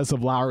risks because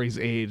of Lowry's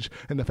age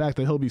and the fact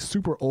that he'll be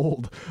super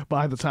old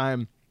by the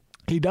time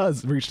he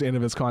does reach the end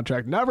of his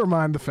contract. Never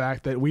mind the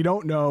fact that we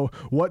don't know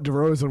what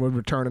DeRozan would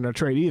return in a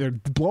trade either.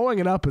 Blowing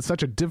it up is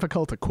such a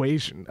difficult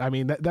equation. I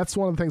mean, that's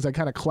one of the things I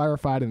kind of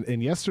clarified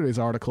in yesterday's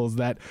article, is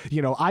that,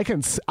 I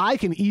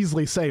can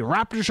easily say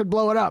Raptors should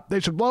blow it up. They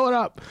should blow it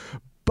up.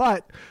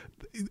 But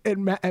it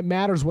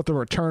matters what the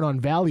return on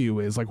value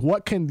is. Like,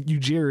 what can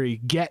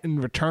Ujiri get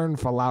in return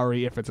for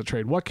Lowry if it's a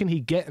trade? What can he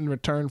get in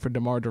return for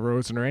DeMar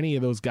DeRozan or any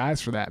of those guys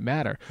for that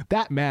matter?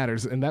 That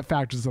matters, and that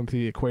factors into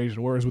the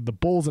equation. Whereas with the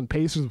Bulls and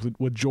Pacers,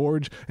 with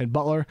George and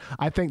Butler,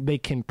 I think they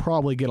can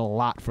probably get a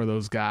lot for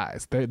those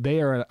guys.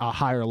 They are a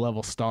higher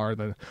level star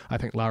than I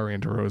think Lowry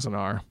and DeRozan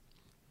are.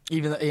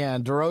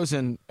 And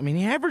DeRozan, I mean,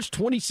 he averaged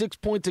 26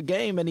 points a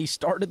game, and he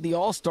started the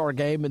All-Star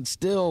game, and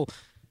still,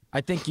 I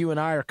think you and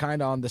I are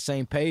kind of on the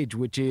same page,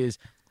 which is,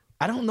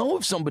 I don't know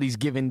if somebody's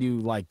giving you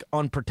like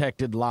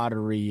unprotected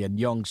lottery and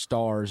young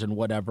stars and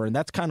whatever. And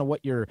that's kind of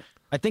what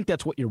I think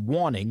that's what you're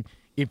wanting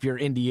if you're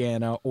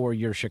Indiana or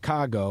you're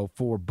Chicago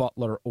for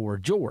Butler or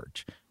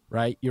George,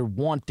 right? You're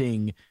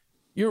wanting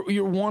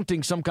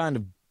some kind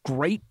of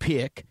great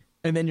pick,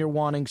 and then you're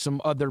wanting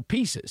some other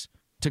pieces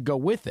to go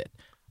with it.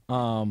 You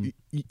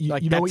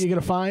know what you're going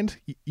to find?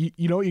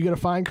 You know what you're going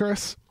to find,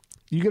 Chris?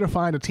 You're going to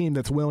find a team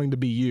that's willing to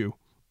be you.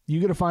 You're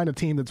going to find a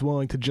team that's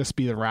willing to just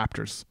be the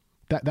Raptors.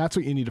 That's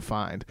what you need to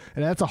find.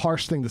 And that's a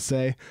harsh thing to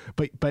say,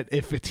 but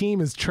if a team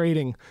is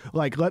trading,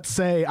 like, let's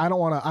say, I don't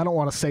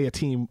want to say a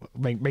team,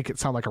 make it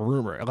sound like a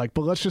rumor, like,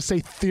 but let's just say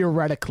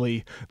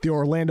theoretically the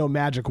Orlando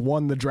Magic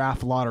won the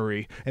draft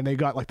lottery and they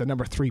got like the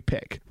number 3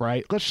 pick,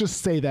 right? Let's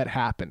just say that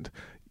happened.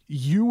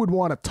 You would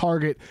want to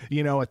target,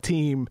 a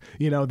team,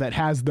 that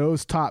has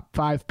those top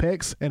 5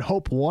 picks and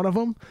hope one of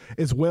them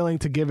is willing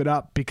to give it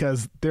up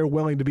because they're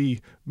willing to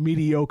be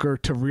mediocre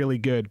to really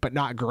good, but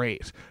not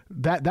great.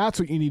 That's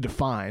what you need to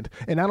find.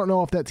 And I don't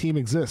know if that team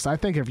exists. I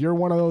think if you're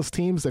one of those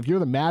teams, if you're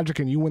the Magic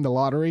and you win the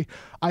lottery,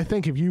 I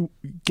think if you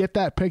get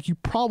that pick, you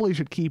probably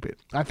should keep it.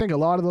 I think a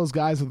lot of those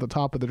guys at the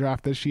top of the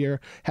draft this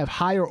year have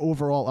higher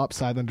overall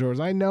upside than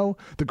George. I know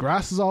the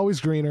grass is always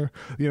greener.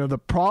 The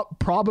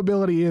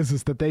probability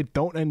is that they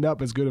don't end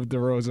up as good as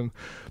DeRozan.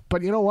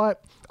 But you know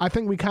what? I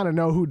think we kind of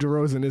know who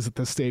DeRozan is at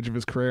this stage of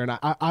his career, and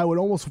I would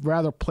almost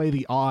rather play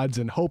the odds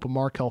and hope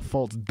Markelle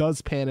Fultz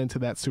does pan into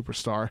that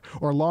superstar,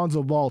 or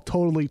Lonzo Ball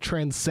totally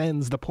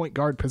transcends the point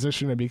guard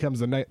position and becomes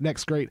the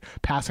next great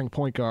passing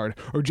point guard,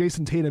 or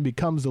Jason Tatum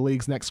becomes the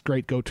league's next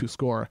great go-to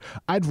scorer.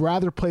 I'd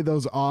rather play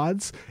those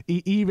odds,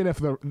 even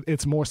if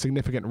it's more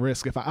significant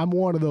risk, if I'm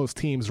one of those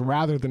teams,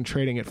 rather than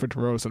trading it for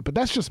DeRozan. But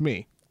that's just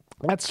me.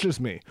 That's just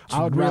me.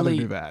 I would rather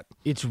do that.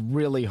 It's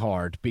really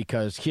hard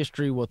because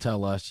history will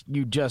tell us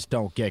you just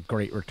don't get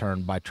great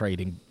return by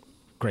trading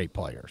great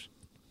players.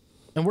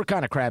 And we're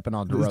kind of crapping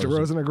on DeRozan. Is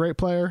DeRozan a great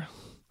player?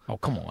 Oh,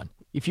 come on.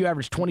 If you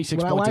average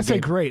 26 points a game. When I say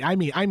great,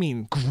 I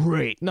mean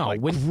great. No,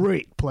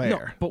 great player.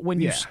 No, but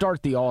when you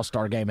start the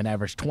All-Star game and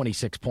average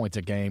 26 points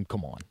a game,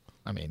 come on.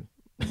 I mean,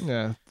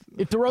 yeah.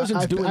 If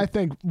DeRozan's doing, I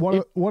think one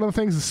of the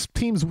things is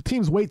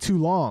teams wait too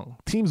long.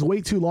 Teams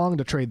wait too long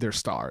to trade their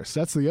stars.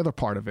 That's the other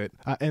part of it,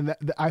 and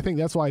I think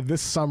that's why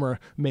this summer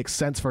makes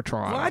sense for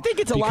Toronto. Well, I think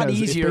it's a lot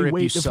easier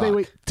if they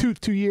wait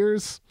 2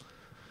 years.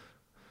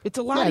 It's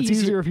a lot easier. It's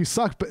easier if you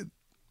suck, but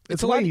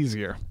it's way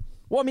easier.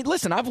 Well, I mean,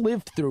 listen, I've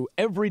lived through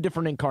every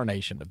different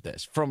incarnation of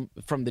this, from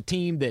the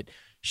team that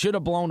should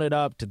have blown it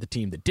up to the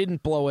team that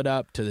didn't blow it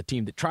up to the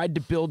team that tried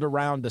to build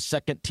around the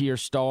second-tier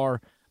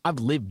star. I've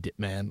lived it,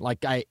 man.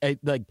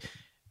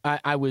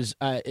 There was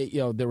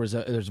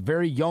a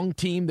very young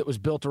team that was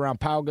built around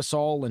Pau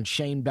Gasol and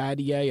Shane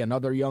Battier and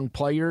other young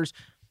players,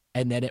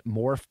 and then it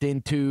morphed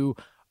into,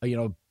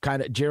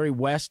 kind of Jerry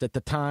West at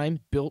the time,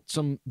 built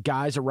some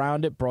guys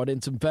around it, brought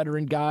in some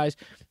veteran guys,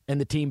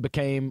 and the team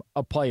became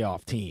a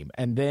playoff team.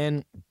 And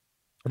then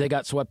they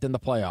got swept in the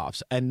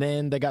playoffs, and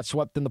then they got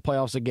swept in the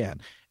playoffs again.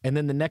 And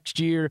then the next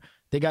year,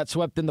 they got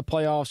swept in the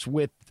playoffs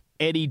with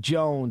Eddie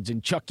Jones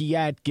and Chucky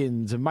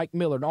Atkins and Mike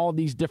Miller and all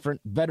these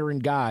different veteran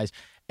guys.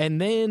 And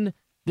then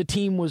the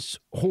team was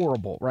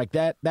horrible, right?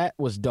 That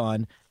was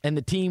done, and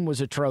the team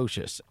was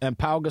atrocious. And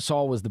Pau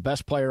Gasol was the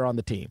best player on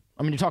the team.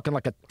 I mean, you're talking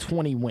like a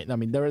 20-win. I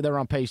mean, they're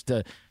on pace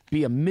to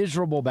be a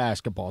miserable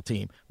basketball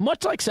team,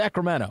 much like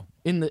Sacramento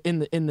with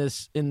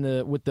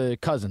the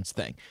Cousins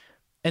thing.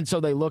 And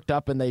so they looked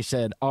up and they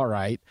said, all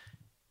right,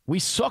 we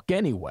suck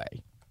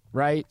anyway,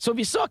 right? So if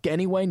you suck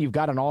anyway and you've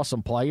got an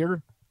awesome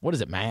player, what does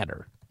it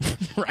matter,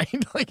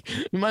 right? Like,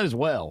 you might as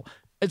well.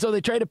 And so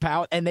they traded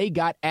Powell, and they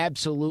got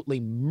absolutely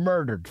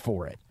murdered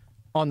for it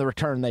on the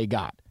return they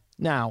got.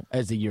 Now,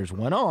 as the years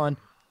went on,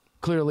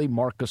 clearly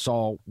Marc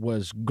Gasol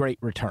was great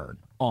return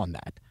on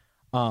that.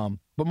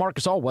 But Marc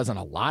Gasol wasn't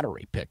a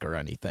lottery pick or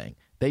anything.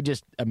 It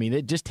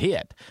just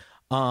hit.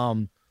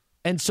 And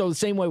so the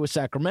same way with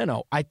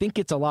Sacramento, I think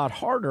it's a lot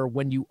harder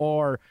when you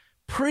are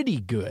pretty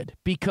good,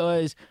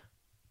 because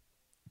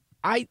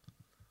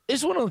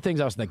it's one of the things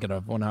I was thinking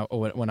of when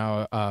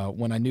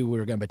I knew we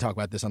were going to talk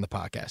about this on the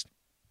podcast.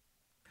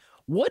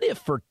 What if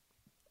for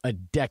a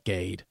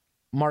decade,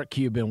 Mark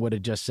Cuban would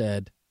have just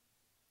said,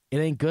 it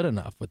ain't good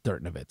enough with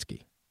Dirk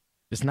Nowitzki?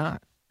 It's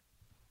not.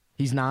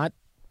 He's not.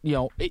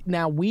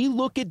 Now we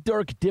look at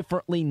Dirk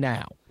differently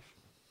now,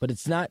 but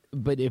it's not.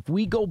 But if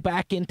we go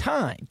back in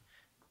time,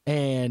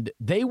 and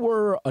they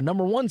were a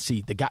number 1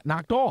 seed that got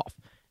knocked off,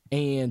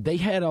 and they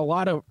had a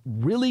lot of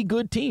really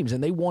good teams,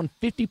 and they won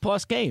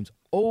 50-plus games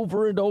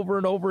over and over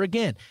and over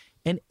again.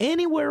 And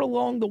anywhere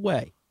along the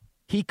way,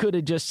 he could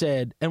have just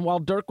said, and while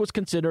Dirk was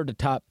considered a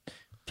top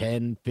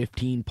 10,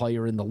 15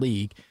 player in the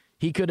league,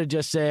 he could have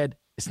just said,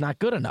 it's not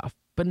good enough.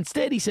 But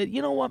instead he said,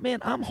 you know what, man,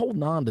 I'm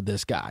holding on to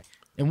this guy,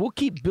 and we'll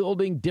keep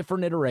building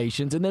different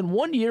iterations. And then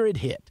one year it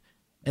hit,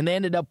 and they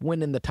ended up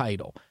winning the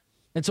title.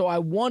 And so I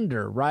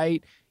wonder,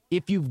 right,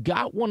 if you've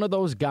got one of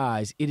those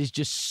guys, it is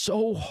just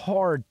so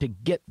hard to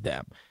get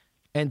them.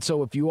 And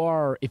so if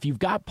you've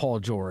got Paul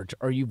George,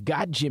 or you've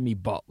got Jimmy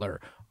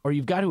Butler, or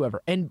you've got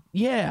whoever, and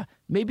yeah,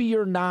 maybe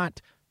you're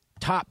not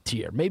top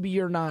tier, maybe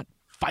you're not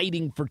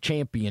fighting for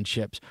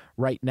championships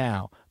right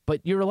now, but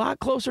you're a lot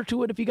closer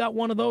to it if you got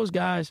one of those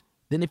guys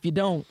than if you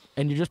don't,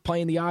 and you're just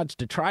playing the odds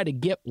to try to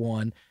get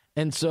one.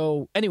 And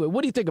so anyway,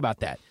 what do you think about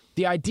that?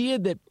 The idea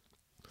that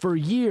for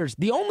years,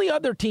 the only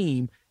other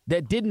team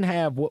that didn't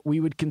have what we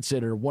would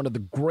consider one of the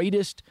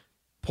greatest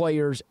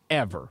players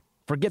ever,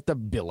 forget the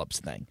Billups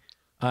thing,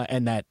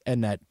 and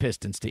that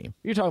Pistons team.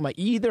 You're talking about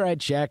you either had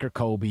Shaq or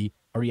Kobe,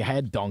 or you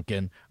had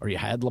Duncan, or you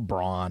had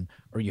LeBron,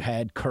 or you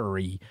had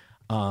Curry,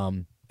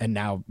 and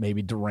now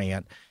maybe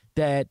Durant.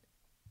 That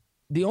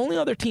the only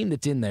other team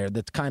that's in there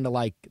that's kind of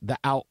like the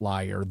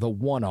outlier, the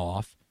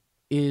one-off,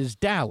 is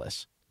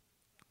Dallas.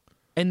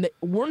 And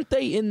weren't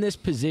they in this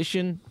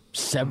position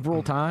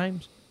several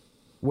times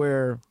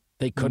where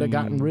they could have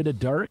gotten rid of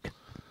Dirk,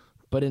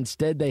 but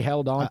instead they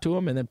held on to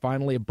him and then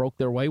finally it broke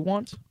their way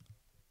once?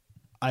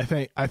 I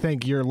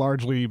think you're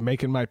largely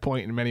making my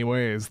point in many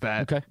ways.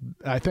 That okay.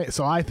 I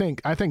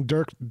think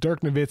Dirk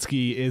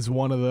Nowitzki is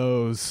one of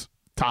those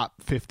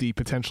top 50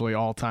 potentially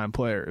all-time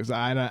players.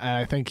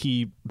 I think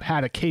he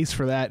had a case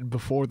for that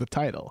before the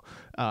title.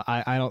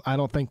 I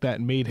don't think that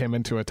made him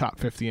into a top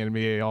 50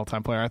 NBA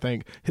all-time player. I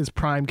think his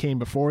prime came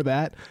before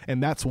that,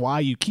 and that's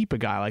why you keep a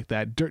guy like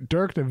that.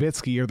 Dirk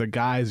Nowitzki are the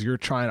guys you're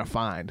trying to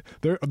find.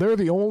 They're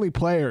the only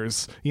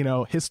players,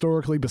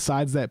 historically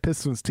besides that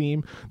Pistons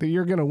team that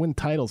you're going to win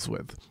titles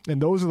with,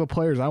 and those are the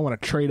players I want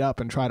to trade up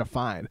and try to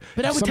find.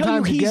 But I would tell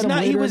you,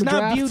 he was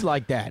not viewed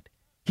like that.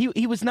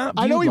 He was not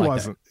viewed I know he like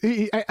wasn't.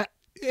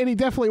 And he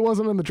definitely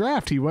wasn't in the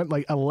draft. He went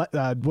like,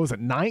 was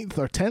it 9th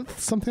or 10th,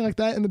 something like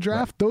that in the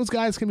draft. Right. Those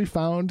guys can be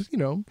found,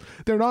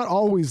 they're not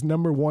always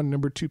number 1,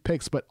 number 2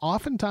 picks, but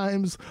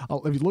oftentimes,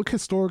 if you look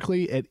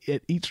historically at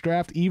each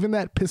draft, even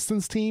that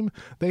Pistons team,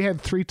 they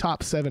had 3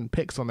 top 7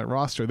 picks on their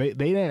roster. They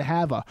didn't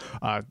have a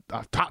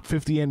top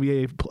 50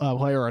 NBA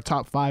player or a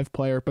top 5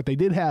 player, but they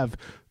did have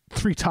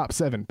 3 top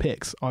 7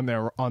 picks in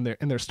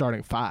their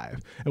starting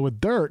 5. And with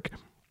Dirk,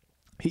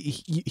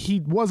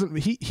 He wasn't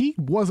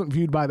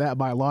viewed by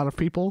a lot of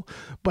people,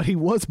 but he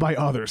was by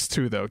others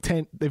too, though.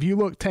 If you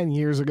look 10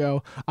 years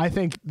ago, I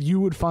think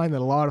you would find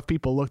that a lot of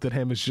people looked at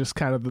him as just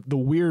kind of the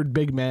weird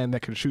big man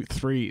that could shoot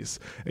threes.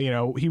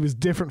 He was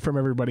different from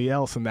everybody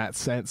else in that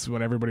sense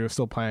when everybody was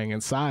still playing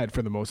inside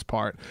for the most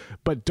part.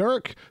 But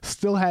Dirk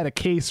still had a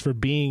case for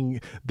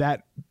being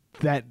that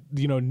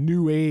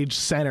new age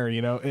center,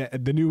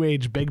 the new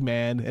age big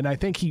man. And I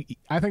think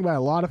by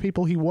a lot of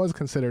people, he was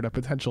considered a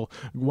potential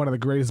one of the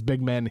greatest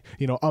big men,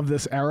 of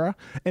this era.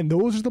 And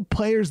those are the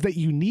players that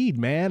you need,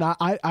 man.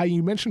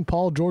 You mentioned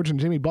Paul George and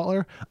Jimmy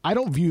Butler. I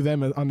don't view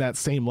them on that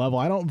same level.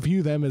 I don't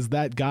view them as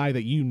that guy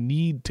that you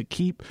need to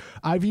keep.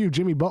 I view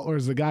Jimmy Butler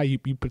as the guy you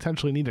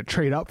potentially need to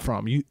trade up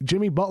from.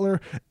 Jimmy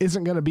Butler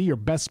isn't going to be your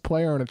best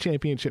player on a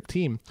championship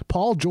team.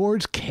 Paul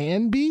George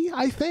can be,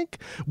 I think.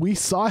 We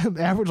saw him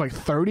average like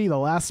 30 the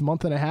last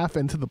month and a half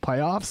into the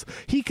playoffs.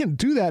 He can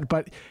do that,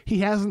 but he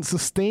hasn't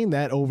sustained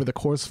that over the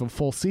course of a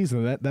full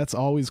season. That's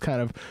always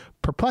kind of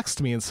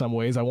perplexed me in some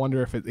ways. I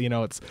wonder if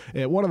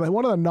one of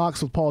the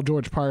knocks with Paul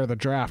George prior to the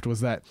draft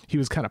was that he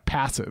was kind of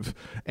passive,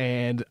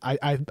 and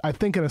I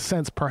think in a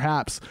sense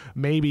perhaps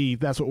maybe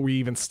that's what we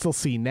even still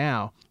see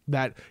now,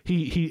 that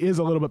he is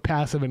a little bit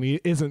passive and he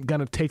isn't going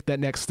to take that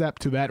next step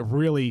to that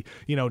really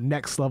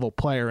next level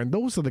player. And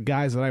those are the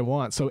guys that I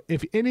want. So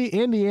if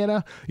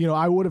Indiana,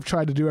 I would have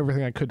tried to do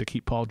everything I could to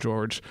keep Paul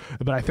George,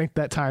 but I think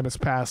that time has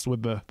passed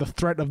with the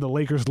threat of the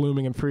Lakers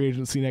looming in free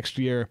agency next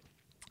year,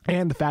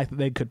 and the fact that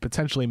they could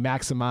potentially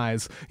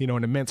maximize,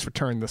 an immense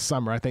return this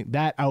summer. I think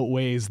that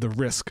outweighs the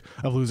risk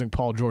of losing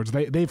Paul George.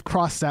 They've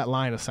crossed that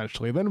line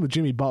essentially. Then with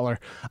Jimmy Butler,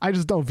 I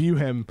just don't view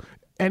him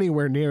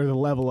anywhere near the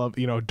level of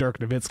Dirk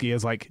Nowitzki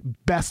as like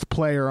best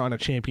player on a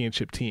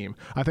championship team.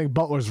 I think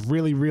Butler's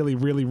really, really,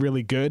 really,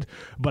 really good,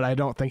 but I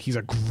don't think he's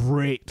a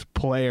great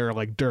player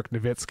like Dirk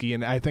Nowitzki.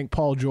 And I think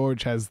Paul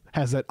George has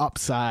that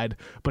upside,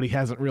 but he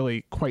hasn't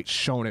really quite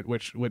shown it,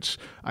 which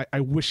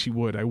I wish he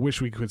would. I wish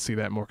we could see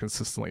that more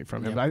consistently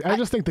from him. Yeah. I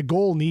just think the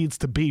goal needs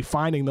to be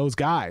finding those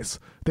guys.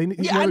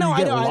 I know,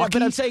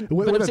 but I'm saying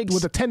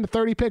with a 10 to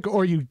 30 pick,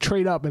 or you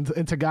trade up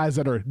into guys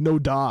that are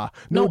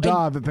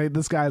that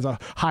this guy has a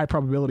high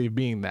probability of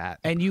being that.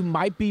 And you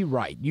might be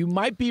right. You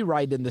might be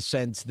right in the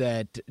sense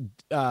that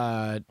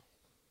that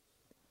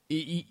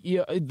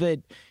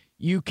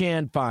you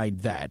can find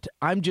that.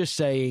 I'm just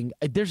saying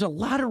there's a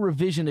lot of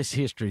revisionist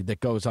history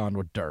that goes on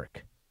with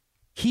Dirk.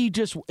 He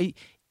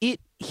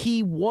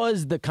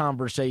was the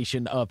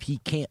conversation of he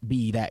can't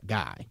be that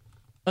guy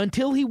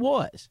until he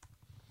was.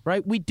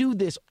 Right? We do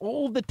this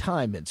all the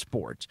time in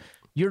sports.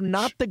 You're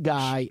not the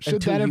guy.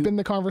 Should that have been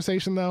the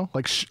conversation, though?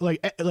 Like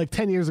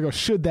 10 years ago,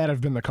 should that have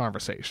been the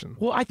conversation?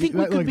 Well, I think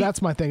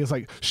that's my thing. Is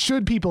like,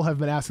 should people have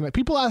been asking that?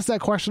 People ask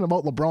that question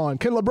about LeBron.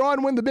 Can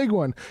LeBron win the big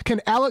one?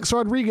 Can Alex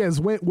Rodriguez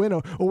win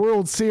a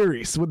World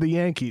Series with the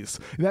Yankees?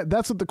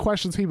 That's what the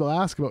questions people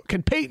ask about.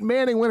 Can Peyton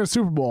Manning win a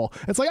Super Bowl?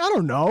 It's like, I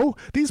don't know.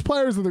 These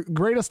players are the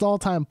greatest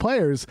all-time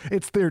players.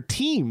 It's their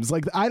teams.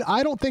 Like,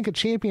 I don't think a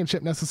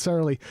championship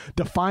necessarily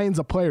defines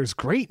a player's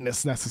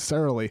greatness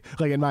necessarily.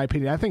 Like, in my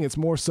opinion, I think it's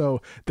more so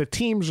the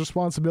team's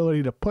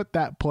responsibility to put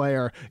that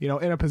player, in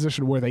a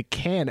position where they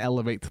can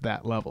elevate to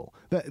that level.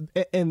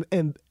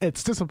 And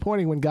it's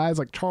disappointing when guys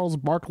like Charles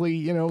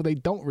Barkley, they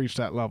don't reach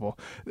that level.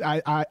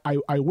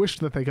 I wish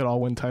that they could all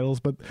win titles,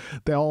 but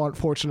they all aren't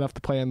fortunate enough to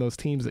play on those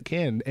teams that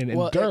can. And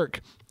Dirk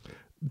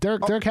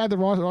had the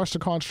roster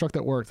construct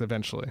that worked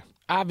eventually.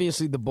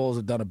 Obviously, the Bulls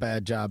have done a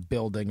bad job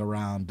building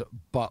around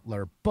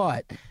Butler,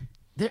 but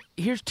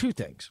here's two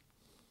things.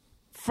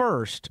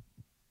 First,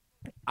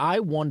 I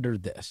wonder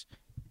this.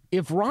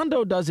 If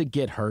Rondo doesn't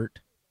get hurt,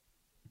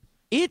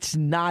 it's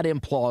not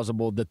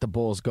implausible that the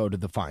Bulls go to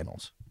the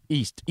finals.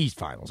 East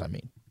finals, I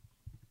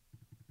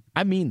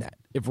mean that.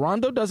 If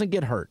Rondo doesn't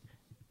get hurt,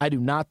 I do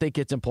not think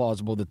it's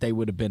implausible that they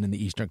would have been in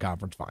the Eastern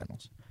Conference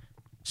Finals.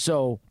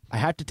 So I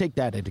have to take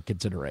that into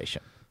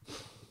consideration.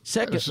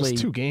 Secondly, it's just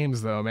 2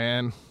 games, though,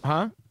 man.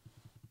 Huh?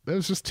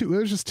 There's just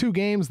two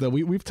games, though.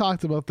 We've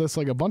talked about this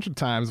like a bunch of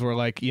times where,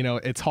 like,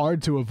 it's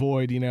hard to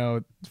avoid,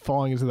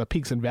 falling into the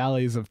peaks and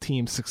valleys of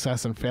team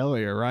success and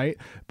failure, right?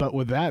 But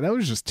with that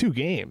was just 2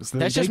 games.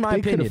 That's just my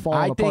opinion. They could have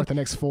fallen apart the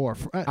next 4.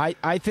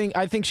 I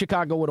think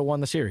Chicago would have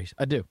won the series.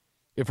 I do.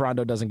 If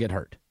Rondo doesn't get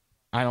hurt.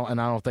 I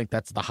don't think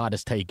that's the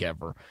hottest take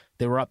ever.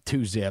 They were up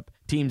 2-0.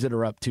 Teams that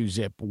are up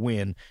 2-0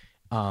 win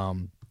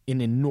an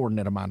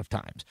inordinate amount of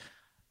times.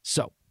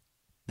 So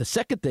the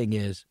second thing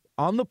is,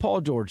 on the Paul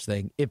George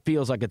thing, it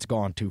feels like it's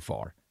gone too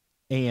far.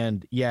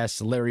 And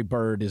yes, Larry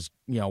Bird is,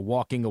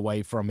 walking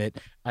away from it.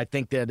 I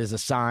think that is a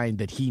sign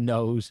that he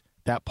knows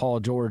that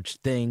Paul George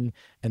thing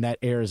and that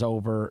era is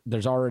over.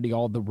 There's already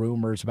all the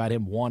rumors about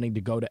him wanting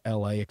to go to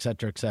LA, et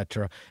cetera, et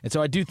cetera. And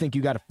so I do think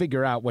you got to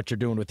figure out what you're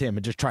doing with him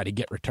and just try to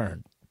get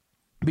return,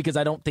 because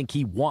I don't think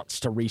he wants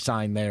to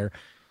re-sign there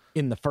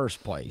in the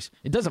first place.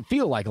 It doesn't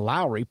feel like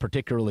Lowry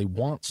particularly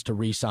wants to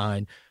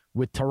re-sign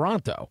with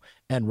Toronto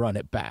and run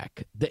it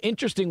back. The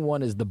interesting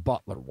one is the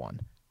Butler one,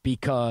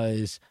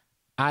 because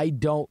I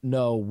don't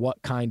know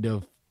what kind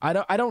of I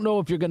don't know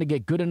if you're going to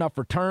get good enough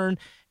return,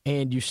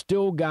 and you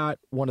still got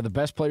one of the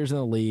best players in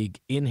the league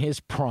in his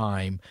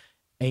prime,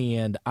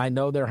 and I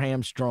know they're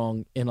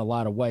hamstrung in a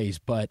lot of ways,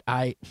 but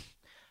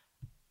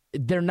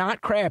they're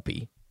not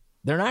crappy.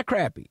 They're not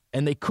crappy,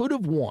 and they could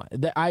have won.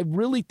 I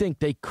really think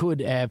they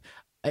could have.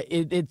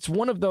 It's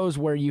one of those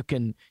where you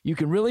can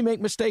really make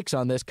mistakes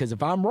on this, because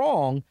if I'm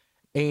wrong,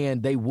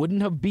 and they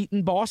wouldn't have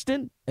beaten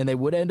Boston, and they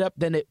would end up,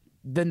 then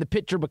the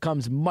picture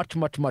becomes much,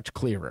 much, much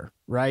clearer,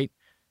 right?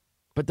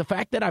 But the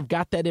fact that I've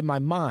got that in my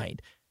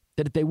mind,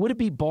 that if they would have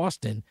beat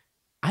Boston,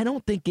 I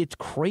don't think it's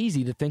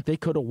crazy to think they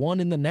could have won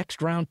in the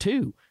next round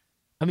too.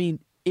 I mean,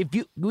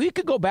 we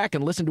could go back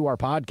and listen to our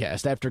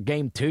podcast after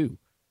game 2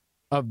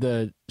 of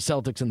the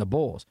Celtics and the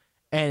Bulls,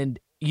 and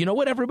you know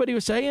what everybody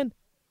was saying?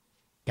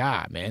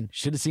 God, man,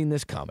 should have seen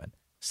this coming.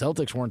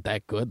 Celtics weren't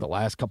that good the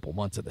last couple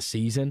months of the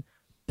season.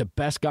 The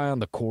best guy on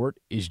the court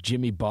is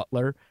Jimmy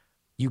Butler.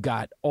 You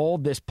got all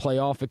this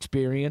playoff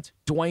experience.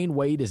 Dwayne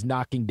Wade is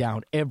knocking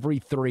down every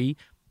three.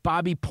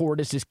 Bobby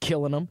Portis is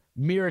killing him.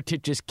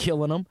 Mirotic is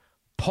killing him.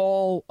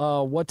 Paul,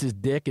 what's his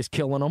dick, is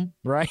killing him,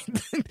 right?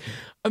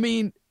 I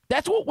mean,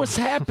 that's what was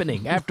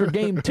happening after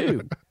game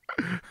 2.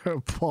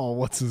 Paul,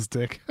 what's his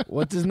dick?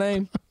 What's his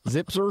name?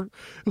 Zipser?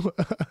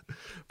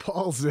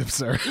 Paul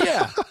Zipser.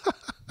 Yeah.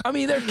 I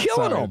mean, they're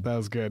killing him. That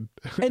was good.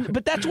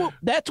 But that's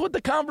what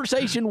the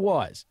conversation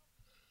was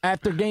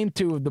after game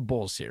 2 of the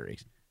Bulls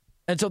series.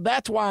 And so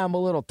that's why I'm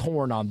a little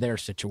torn on their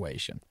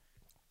situation.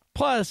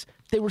 Plus,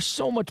 they were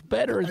so much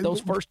better at those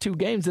first 2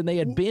 games than they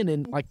had been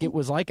in. Like, it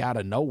was like out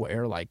of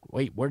nowhere. Like,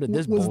 wait, where did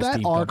this Bulls team come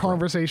from? Was that our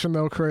conversation,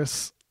 though,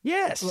 Chris?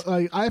 Yes.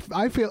 Like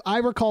I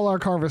recall our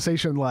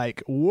conversation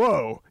like,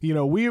 whoa,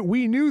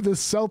 we knew the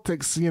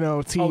Celtics,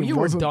 team you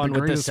were wasn't done the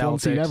with the greatest one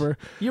seed Celtics. ever.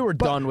 You were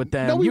done with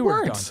them. No, we you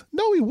weren't. Were done.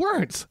 No, we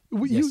weren't.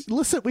 We Yes.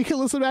 we can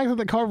listen back to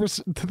the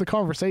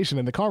conversation,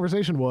 and the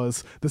conversation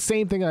was the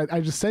same thing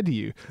I just said to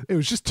you. It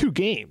was just 2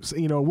 games.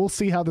 We'll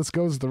see how this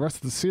goes the rest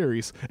of the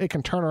series. It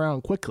can turn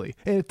around quickly,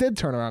 and it did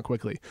turn around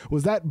quickly.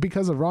 Was that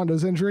because of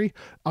Rondo's injury?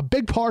 A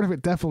big part of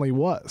it definitely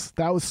was.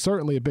 That was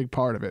certainly a big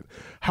part of it.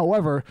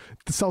 However,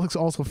 the Celtics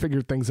also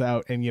figured things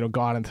out and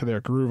got into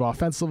their groove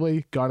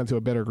offensively, got into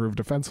a better groove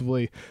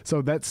defensively.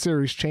 So that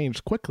series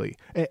changed quickly,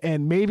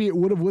 and maybe it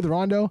would have with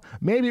Rondo,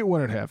 maybe it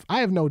wouldn't have. I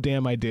have no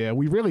damn idea.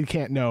 We really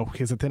can't know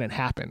because it didn't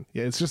happen.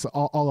 It's just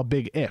all a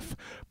big if.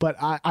 But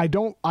I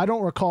don't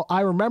recall.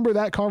 I remember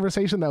that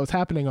conversation that was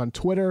happening on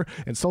Twitter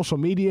and social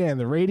media and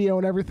the radio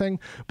and everything.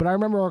 But I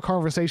remember our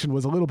conversation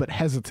was a little bit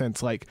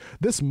hesitant. Like,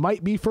 this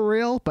might be for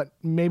real, but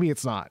maybe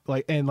it's not.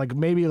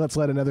 Maybe let's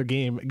let another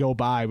game go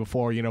by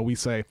before we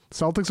say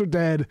Celtics are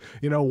dead.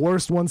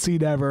 Worst 1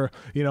 seed ever.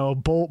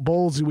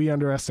 Bulls, we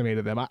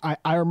underestimated them.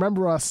 I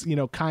remember us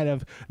kind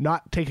of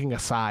not taking a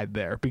side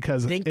there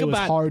because it was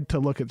hard to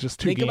look at just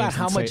 2 games. Think about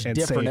how much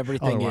different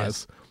everything otherwise.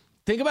 is.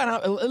 Think about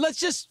how. Let's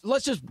just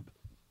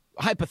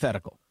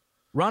hypothetical.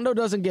 Rondo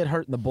doesn't get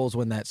hurt and the Bulls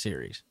win that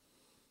series.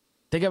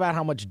 Think about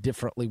how much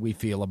differently we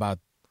feel about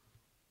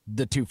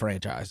the 2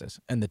 franchises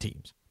and the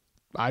teams.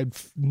 I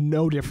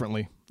know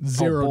differently.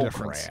 Zero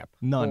difference. Crap.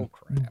 None.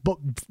 Bull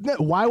crap.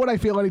 But why would I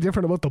feel any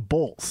different about the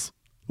Bulls?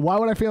 Why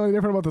would I feel any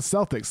different about the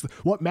Celtics?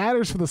 What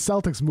matters for the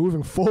Celtics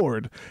moving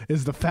forward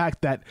is the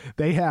fact that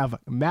they have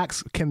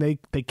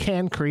they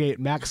can create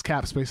max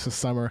cap space this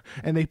summer,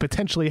 and they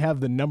potentially have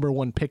the number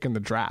 1 pick in the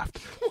draft.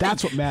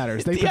 That's what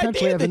matters. They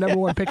potentially have the number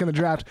 1 pick in the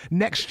draft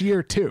next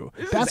year too.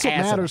 That's what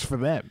matters for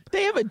them.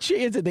 They have a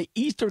chance at the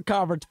Eastern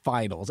Conference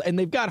Finals, and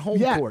they've got home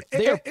court.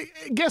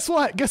 Guess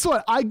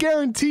what? I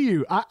guarantee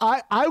you,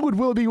 I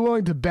would be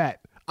willing to bet.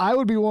 I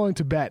would be willing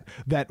to bet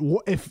that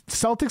if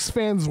Celtics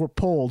fans were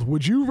polled,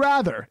 would you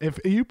rather, if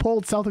you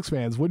polled Celtics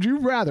fans, would you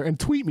rather, and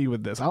tweet me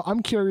with this,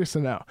 I'm curious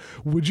to know,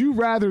 would you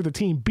rather the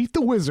team beat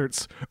the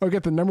Wizards or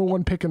get the number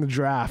 1 pick in the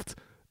draft?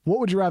 What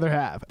would you rather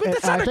have? But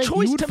that's not a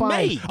choice to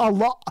make. A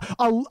lot.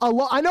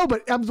 I know,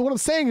 but what I'm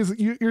saying is,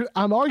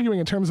 I'm arguing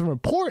in terms of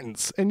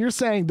importance, and you're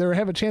saying they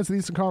have a chance at the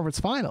Eastern Conference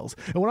Finals.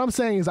 And what I'm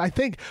saying is, I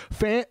think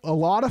a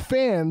lot of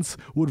fans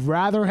would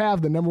rather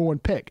have the number 1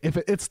 pick. If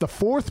it's the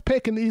 4th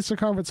pick in the Eastern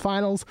Conference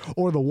Finals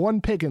or the 1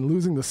 pick and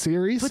losing the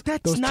series, but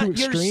that's those not. 2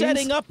 extremes,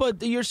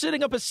 You're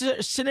setting up a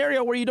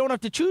scenario where you don't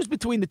have to choose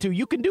between the 2.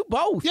 You can do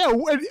both. Yeah.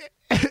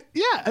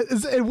 Yeah,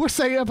 and we're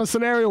setting up a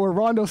scenario where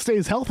Rondo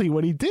stays healthy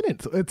when he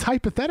didn't. It's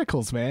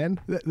hypotheticals, man.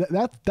 That's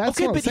okay, what I'm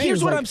saying. But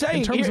here's what I'm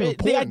saying. In terms of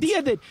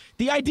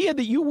the idea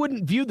that you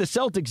wouldn't view the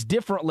Celtics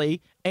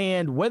differently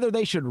and whether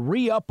they should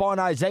re-up on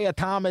Isaiah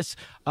Thomas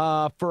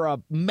for a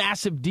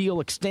massive deal,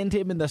 extend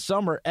him in the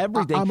summer,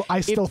 everything.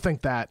 I still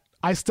think that.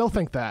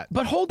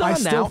 But hold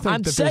on now.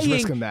 I'm saying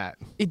risk in that.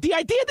 The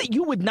idea that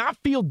you would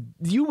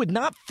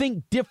not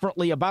think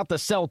differently about the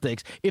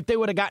Celtics if they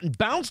would have gotten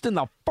bounced in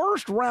the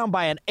first round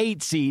by an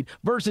 8 seed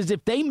versus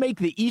if they make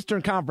the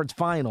Eastern Conference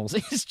Finals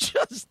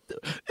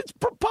it's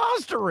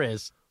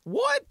preposterous.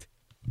 What?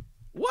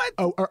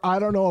 Oh, I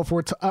don't know if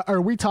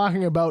are we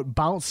talking about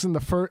bounce in the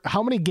first?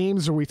 How many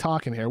games are we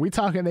talking here? Are we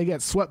talking they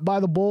get swept by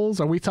the Bulls?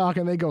 Are we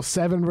talking they go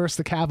 7 versus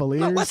the Cavaliers?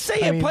 No, let's say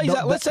it plays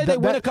out. Let's say they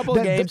win a couple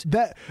of games.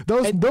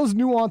 Those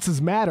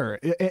nuances matter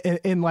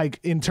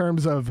in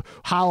terms of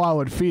how I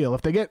would feel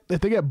if they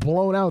get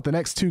blown out the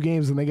next 2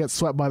 games and they get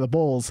swept by the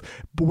Bulls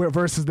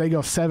versus they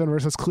go 7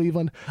 versus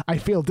Cleveland. I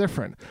feel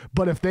different.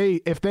 But if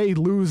they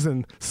lose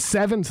in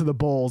 7 to the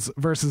Bulls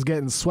versus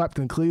getting swept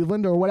in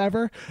Cleveland or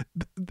whatever,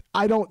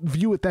 I don't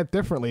view view it that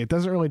differently. It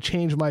doesn't really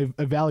change my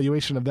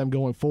evaluation of them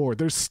going forward.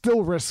 There's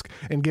still risk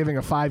in giving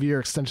a 5-year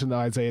extension to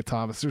Isaiah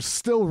Thomas. There's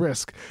still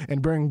risk in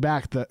bringing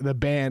back the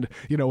band,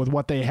 with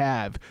what they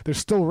have. There's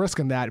still risk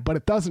in that, but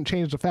it doesn't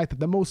change the fact that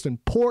the most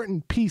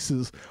important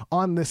pieces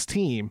on this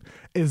team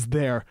is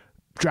their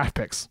draft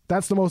picks.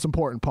 That's the most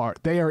important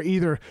part. They are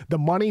either the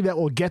money that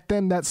will get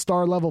them that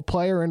star level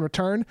player in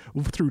return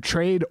through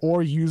trade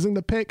or using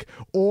the pick,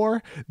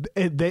 or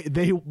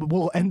they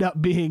will end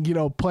up being,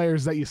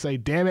 players that you say,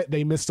 damn it,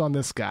 they missed on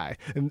this guy.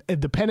 And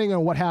depending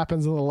on what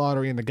happens in the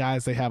lottery and the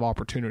guys they have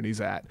opportunities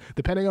at,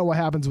 depending on what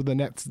happens with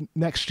the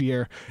next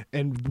year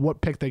and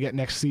what pick they get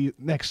next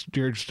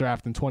year's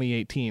draft in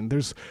 2018,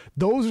 those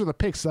are the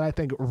picks that I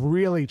think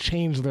really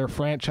change their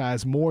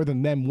franchise more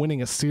than them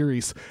winning a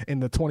series in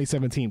the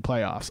 2017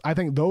 playoffs. I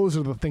think those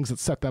are the things that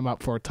set them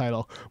up for a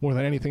title more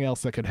than anything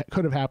else that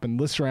could have happened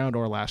this round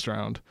or last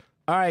round.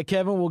 All right,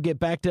 Kevin, we'll get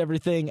back to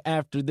everything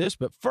after this,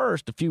 but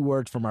first, a few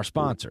words from our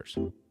sponsors.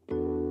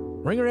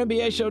 Ringer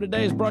NBA Show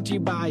today is brought to you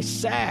by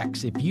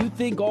Saxx. If you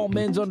think all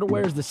men's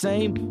underwear is the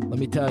same, let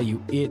me tell you,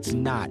 it's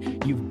not.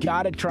 You've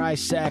got to try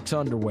Saxx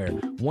underwear.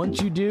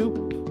 Once you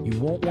do, you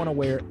won't want to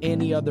wear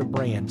any other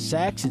brand.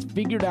 Saxx has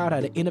figured out how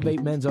to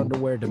innovate men's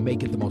underwear to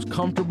make it the most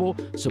comfortable,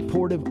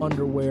 supportive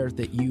underwear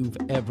that you've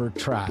ever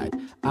tried.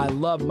 I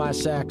love my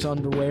Saxx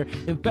underwear.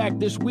 In fact,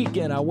 this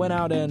weekend I went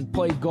out and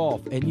played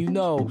golf, and when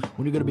you're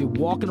going to be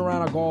walking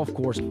around a golf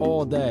course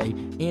all day,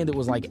 and it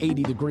was like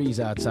 80 degrees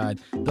outside,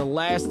 the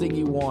last thing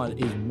you want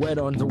is wet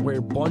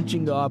underwear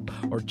bunching up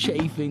or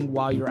chafing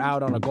while you're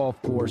out on a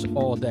golf course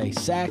all day.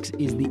 Saxx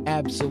is the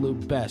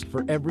absolute best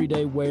for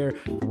everyday wear.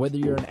 Whether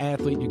you're an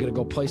athlete, you're going to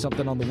go play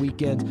something on the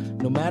weekends,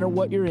 no matter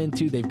what you're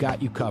into, they've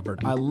got you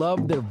covered. I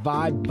love their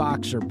Vibe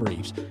boxer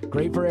briefs.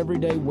 Great for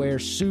everyday wear,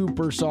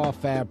 super soft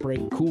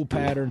fabric, cool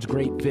patterns,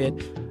 great fit.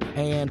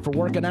 And for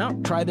working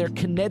out, try their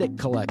Kinetic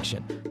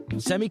collection.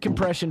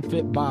 Semi-compression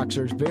fit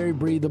boxers, very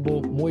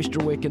breathable,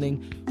 moisture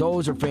wicking.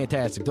 Those are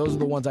fantastic. Those are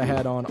the ones I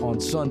had on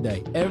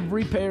Sunday.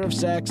 Every pair of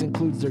Saxx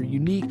includes their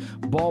unique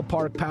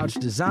ballpark pouch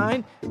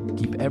design.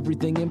 Keep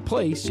everything in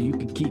place so you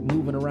can keep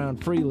moving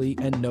around freely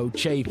and no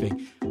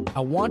chafing. I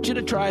want you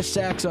to try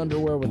Saxx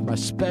underwear with my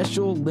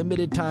special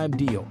limited time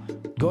deal.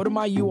 Go to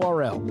my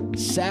URL,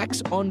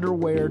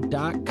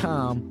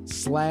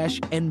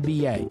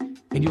 saxxunderwear.com/NBA.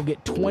 and you'll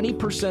get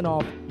 20%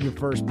 off your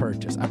first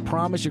purchase. I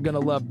promise you're going to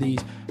love these.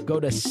 Go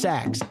to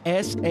Saxx,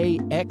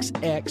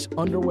 S-A-X-X,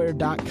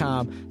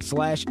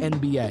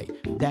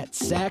 underwear.com/NBA.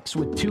 That's Saxx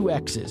with 2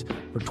 X's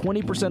for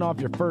 20% off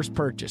your first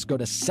purchase. Go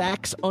to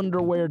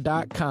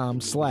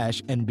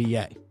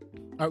saxxunderwear.com/NBA.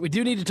 All right, we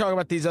do need to talk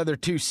about these other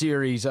 2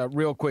 series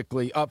real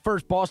quickly.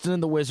 First, Boston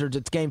and the Wizards.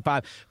 It's Game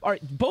 5. All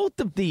right, both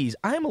of these,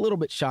 I am a little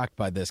bit shocked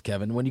by this,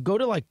 Kevin. When you go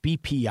to,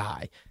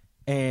 BPI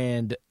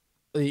and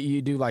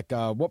you do,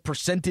 what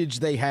percentage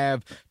they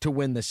have to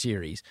win the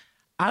series,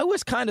 I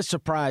was kind of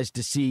surprised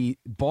to see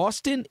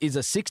Boston is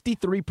a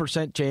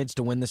 63% chance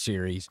to win the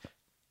series,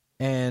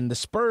 and the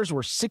Spurs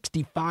were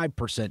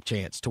 65%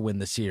 chance to win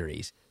the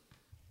series.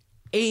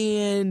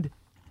 And,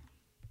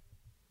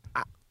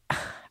 I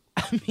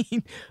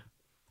mean,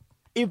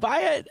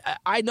 I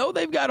know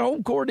they've got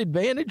home court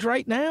advantage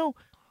right now,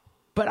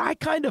 but I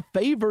kind of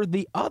favor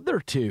the other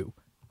 2.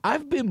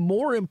 I've been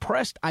more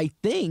impressed, I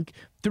think,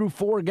 through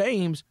 4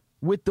 games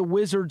with the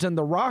Wizards and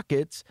the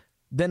Rockets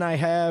than I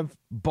have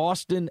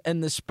Boston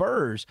and the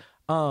Spurs.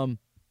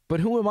 But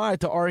who am I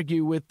to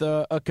argue with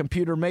a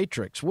computer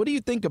matrix? What do you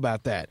think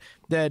about that?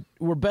 That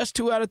we're best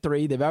 2 out of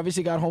 3. They've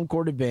obviously got home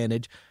court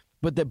advantage,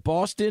 but that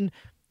Boston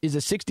is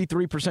a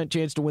 63%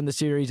 chance to win the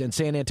series and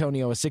San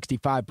Antonio a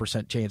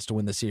 65% chance to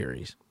win the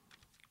series.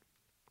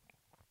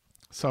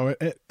 So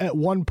at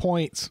one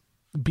point,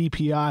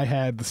 BPI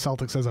had the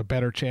Celtics as a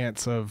better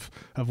chance of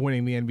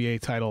winning the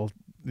NBA title,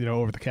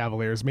 over the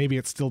Cavaliers. Maybe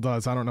it still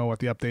does. I don't know what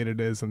the updated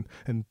is, and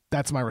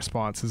that's my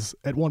response. Is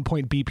at one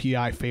point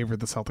BPI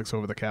favored the Celtics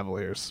over the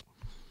Cavaliers.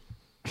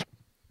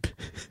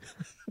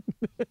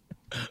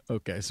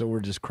 Okay, so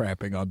we're just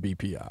crapping on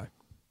BPI.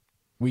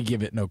 We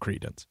give it no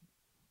credence.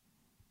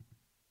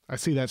 I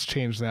see that's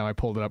changed now. I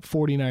pulled it up.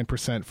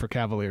 49% for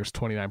Cavaliers,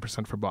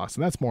 29% for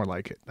Boston. That's more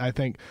like it. I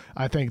think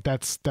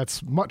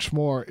that's much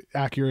more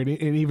accurate.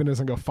 It even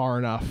doesn't go far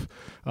enough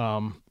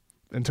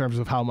in terms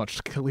of how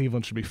much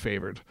Cleveland should be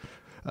favored.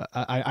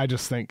 I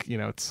just think,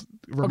 it's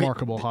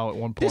remarkable how at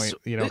one point,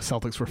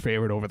 Celtics were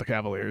favored over the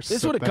Cavaliers. This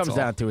is what it comes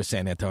down to is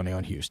San Antonio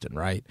and Houston,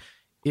 right?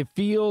 It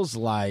feels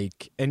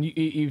like, and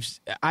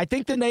I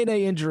think the Nene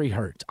injury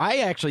hurts. I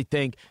actually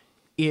think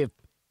if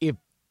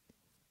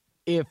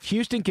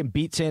Houston can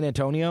beat San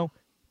Antonio,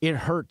 it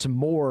hurts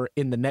more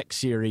in the next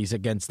series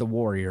against the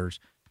Warriors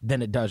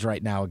than it does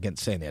right now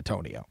against San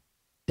Antonio.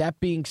 That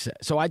being said,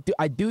 so I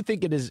do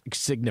think it is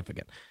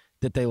significant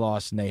that they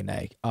lost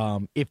Nene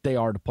if they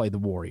are to play the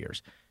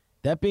Warriors.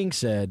 That being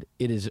said,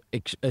 it's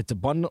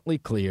abundantly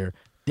clear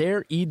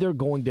they're either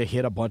going to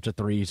hit a bunch of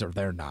threes or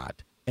they're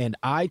not. And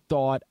I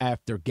thought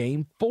after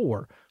Game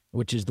 4,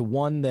 which is the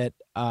one that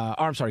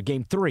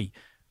Game 3,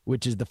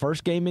 which is the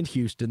first game in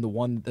Houston, the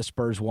one that the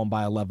Spurs won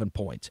by 11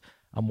 points.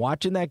 I'm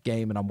watching that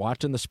game, and I'm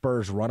watching the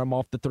Spurs run them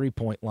off the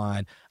three-point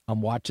line.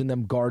 I'm watching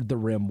them guard the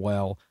rim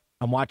well.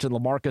 I'm watching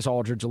LaMarcus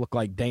Aldridge look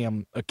like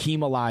damn Akeem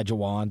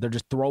Olajuwon. They're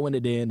just throwing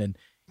it in, and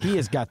he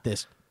has got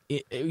this.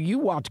 You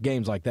watch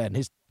games like that, and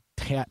his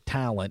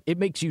talent, it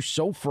makes you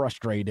so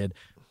frustrated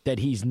that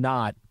he's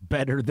not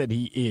better than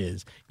he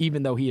is,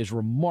 even though he is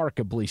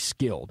remarkably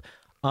skilled.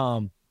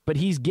 But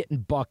he's getting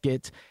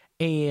buckets,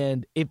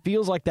 and it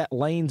feels like that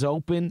lane's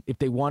open. If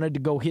they wanted to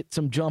go hit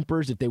some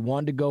jumpers, if they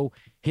wanted to go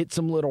hit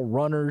some little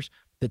runners,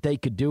 that they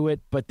could do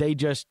it. But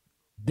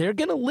they're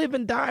going to live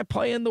and die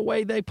playing the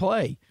way they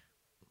play.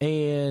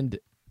 And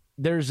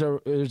there's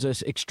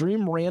this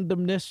extreme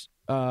randomness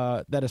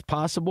that is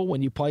possible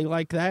when you play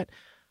like that.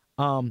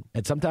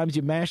 And sometimes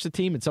you mash the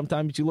team, and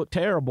sometimes you look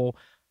terrible.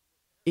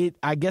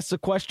 I guess the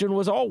question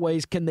was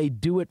always, can they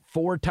do it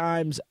 4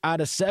 times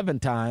out of 7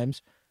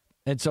 times?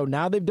 And so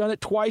now they've done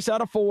it twice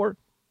out of 4,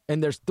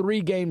 and there's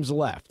 3 games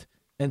left.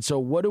 And so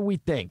what do we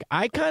think?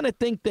 I kind of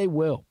think they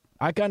will.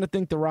 I kind of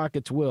think the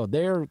Rockets will.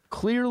 They're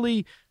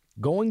clearly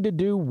going to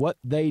do what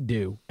they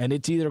do, and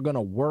it's either going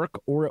to work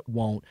or it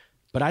won't.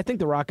 But I think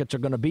the Rockets are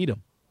going to beat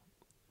them.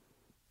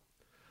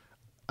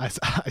 I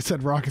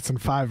said Rockets in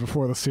 5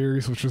 before the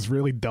series, which was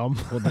really dumb.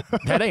 Well,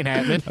 that ain't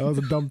happening. That was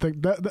a dumb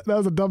thing. That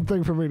was a dumb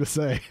thing for me to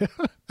say.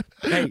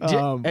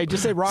 Hey,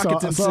 just say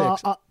Rockets in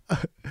 6.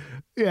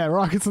 Yeah,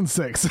 Rockets in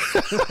 6.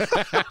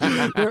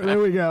 there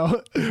we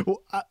go.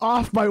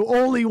 Off by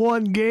only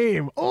one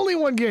game. Only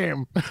one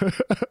game.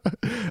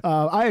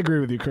 I agree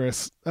with you,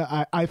 Chris.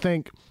 I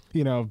think,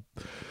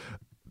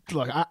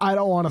 look, I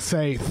don't want to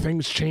say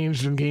things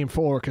changed in Game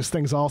 4 because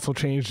things also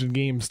changed in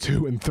Games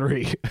 2 and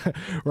 3,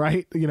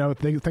 right?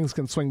 Things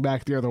can swing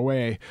back the other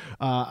way.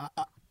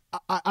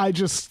 I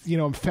just,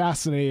 I'm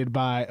fascinated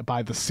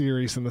by the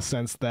series in the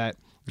sense that,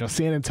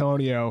 San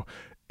Antonio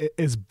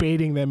is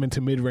baiting them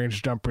into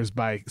mid-range jumpers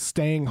by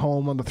staying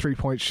home on the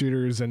three-point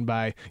shooters and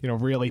by,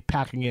 really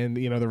packing in,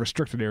 the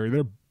restricted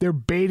area. They're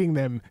baiting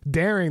them,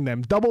 daring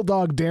them, double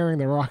dog daring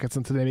the Rockets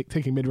into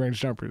taking mid-range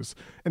jumpers,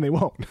 and they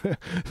won't.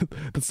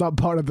 That's not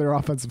part of their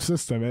offensive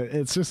system.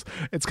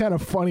 It's kind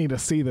of funny to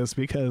see this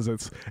because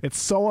it's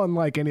so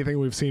unlike anything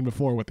we've seen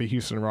before with the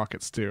Houston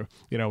Rockets do,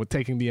 with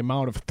taking the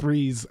amount of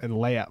threes and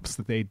layups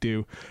that they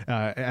do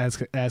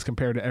as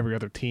compared to every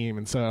other team.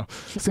 And so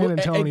San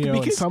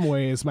Antonio in some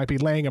ways might be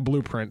laying a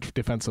blueprint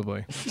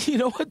defensively. You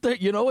know what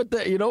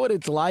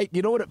it's like?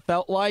 You know what it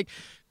felt like?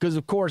 Because,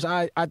 of course,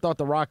 I thought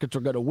the Rockets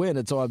were going to win,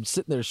 and so I'm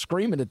sitting there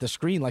screaming at the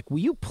screen, like, will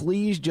you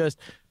please just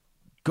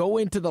go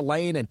into the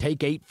lane and take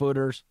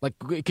 8-footers? Like,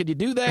 could you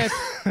do that?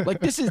 Like,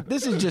 this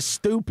is just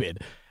stupid.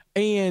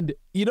 And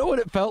you know what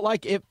it felt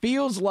like? It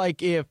feels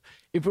like if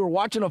we were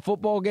watching a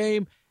football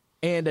game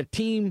and a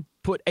team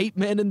put 8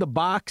 men in the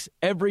box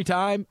every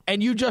time,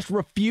 and you just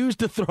refuse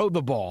to throw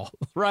the ball,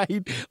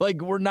 right?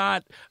 Like,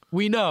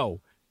 we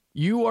know.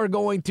 You're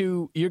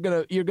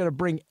gonna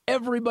bring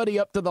everybody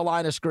up to the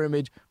line of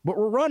scrimmage, but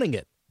we're running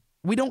it.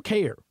 We don't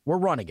care. We're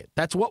running it.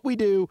 That's what we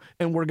do,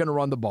 and we're gonna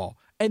run the ball.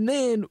 And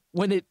then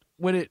when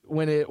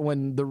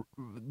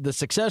the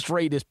success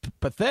rate is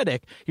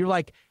pathetic, you're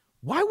like,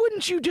 why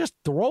wouldn't you just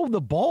throw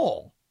the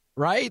ball?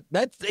 Right?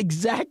 That's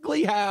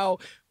exactly how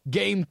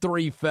Game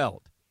 3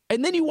 felt.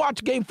 And then you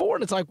watch Game 4,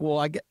 and it's like,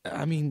 well,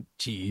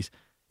 geez,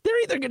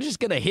 they're either just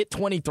gonna hit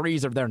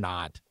 23s or they're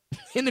not.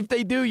 And if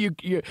they do, you're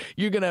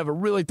going to have a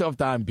really tough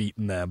time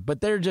beating them.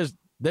 But they're going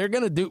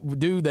to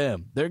do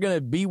them. They're going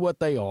to be what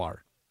they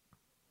are.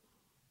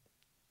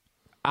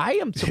 I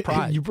am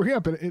surprised. You bring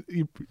up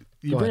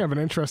an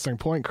interesting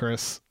point,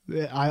 Chris.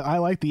 I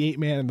like the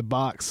 8-man in the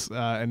box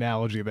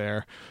analogy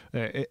there.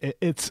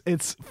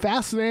 It's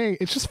fascinating.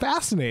 It's just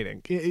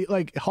fascinating.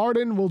 Like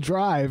Harden will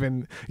drive,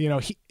 and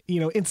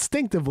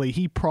instinctively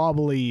he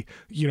probably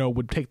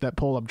would take that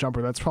pull-up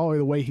jumper. That's probably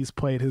the way he's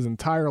played his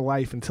entire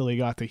life until he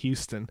got to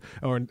Houston,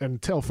 or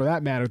until, for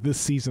that matter, this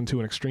season to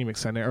an extreme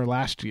extent, or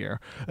last year.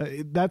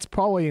 That's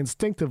probably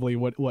instinctively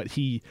what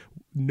he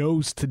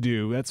knows to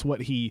do. That's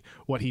what he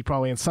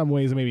probably in some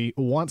ways maybe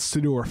wants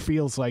to do or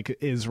feels like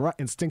is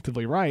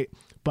instinctively right.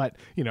 But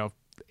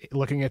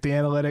looking at the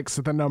analytics,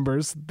 at the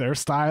numbers, their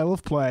style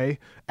of play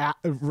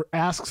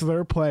asks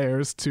their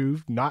players to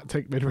not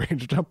take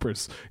mid-range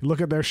jumpers. You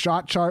look at their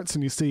shot charts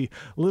and you see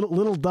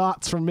little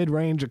dots from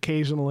mid-range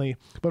occasionally,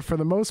 but for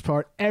the most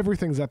part,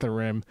 everything's at the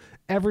rim,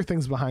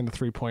 everything's behind the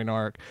three-point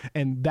arc,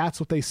 and that's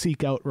what they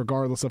seek out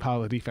regardless of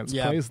how the defense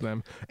plays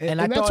them. And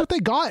that's what they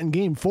got in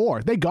Game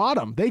 4. They got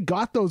them. They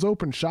got those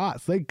open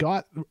shots. They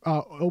got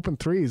open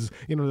threes,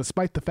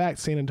 despite the fact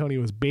San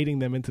Antonio was baiting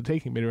them into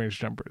taking mid-range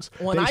jumpers.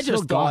 Well, they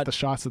still got the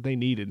shots that they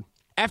needed.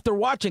 After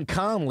watching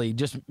Conley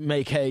just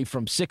make hay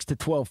from 6 to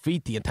 12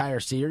 feet the entire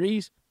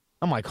series,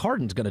 I'm like,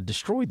 Harden's going to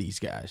destroy these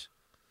guys.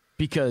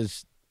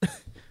 Because,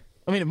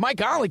 if Mike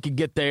Conley could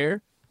get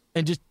there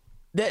and just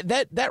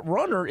that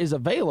runner is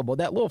available,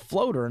 that little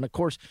floater, and of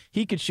course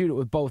he could shoot it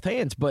with both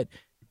hands, but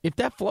if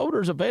that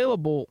floater's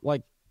available,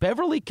 like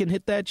Beverly can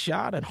hit that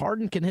shot and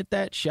Harden can hit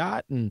that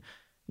shot, and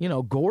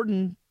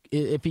Gordon,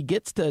 if he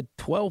gets to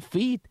 12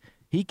 feet,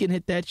 he can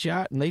hit that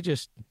shot, and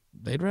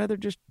they'd rather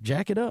just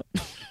jack it up.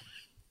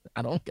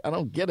 I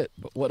don't get it,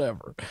 but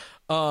whatever.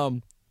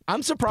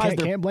 I'm surprised.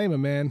 Can't blame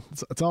him, man.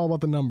 It's all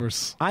about the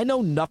numbers. I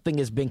know nothing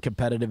has been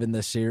competitive in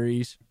this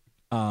series.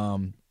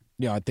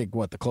 I think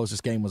the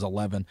closest game was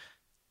 11.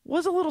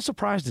 Was a little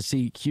surprised to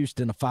see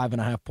Houston a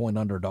 5.5-point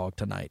underdog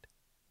tonight.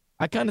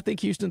 I kind of think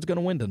Houston's going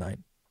to win tonight.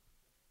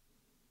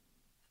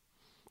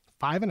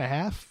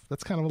 5.5?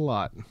 That's kind of a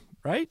lot,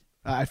 right?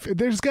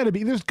 There's got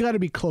to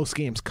be close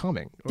games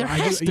coming. There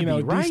has to be,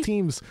 right? These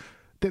teams.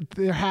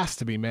 There has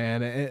to be,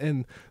 man,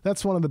 and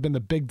that's been the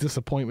big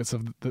disappointments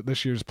of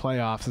this year's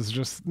playoffs. Is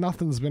just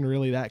nothing's been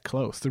really that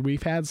close.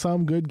 We've had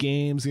some good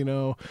games,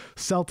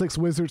 Celtics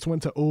Wizards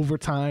went to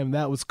overtime,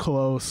 that was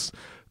close,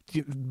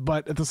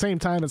 but at the same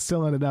time, it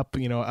still ended up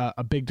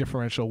a big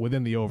differential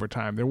within the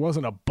overtime. There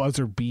wasn't a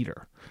buzzer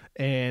beater,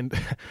 and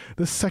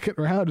the second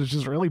round is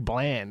just really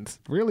bland.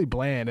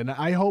 And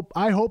I hope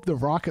the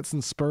Rockets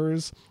and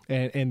Spurs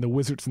and the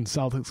Wizards and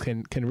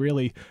Celtics can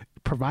really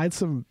provide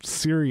some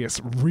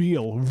serious,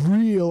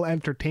 real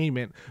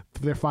entertainment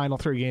for their final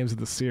 3 games of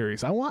the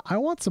series. I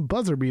want some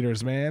buzzer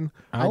beaters, man.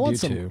 I want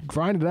some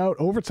grinded out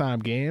overtime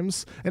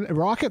games. And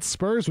Rockets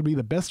Spurs would be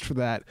the best for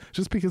that,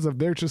 just because of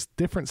their just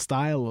different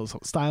styles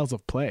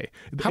of play.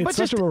 It's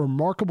such a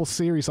remarkable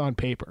series on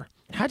paper.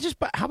 How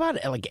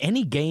about like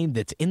any game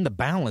that's in the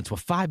balance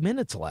with 5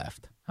 minutes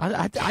left?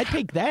 I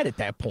take that at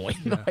that point,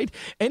 right?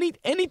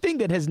 Anything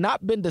that has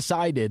not been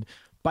decided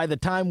by the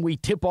time we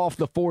tip off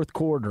the fourth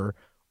quarter,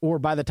 or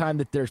by the time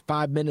that there's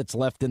 5 minutes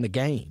left in the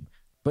game.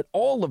 But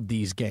all of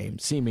these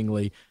games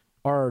seemingly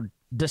are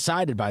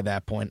decided by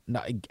that point.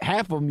 Now,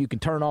 half of them you can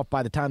turn off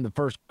by the time the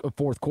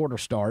fourth quarter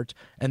starts,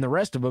 and the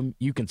rest of them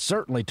you can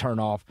certainly turn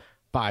off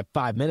by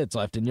 5 minutes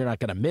left, and you're not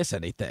going to miss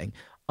anything.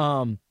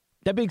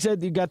 That being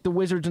said, you got the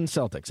Wizards and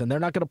Celtics, and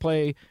they're not going to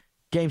play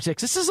Game 6.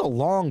 This is a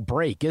long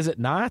break, is it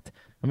not?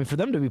 I mean, for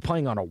them to be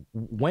playing on a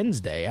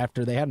Wednesday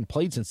after they hadn't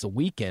played since the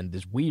weekend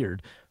is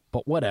weird,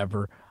 but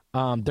whatever.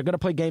 They're going to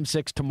play Game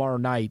 6 tomorrow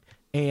night,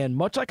 and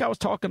much like I was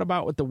talking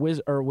about with the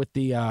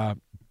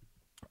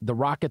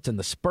Rockets and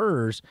the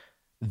Spurs,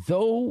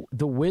 though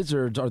the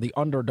Wizards are the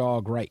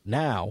underdog right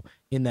now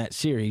in that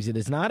series, it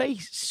is not a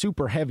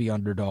super heavy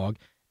underdog.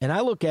 And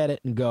I look at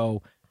it and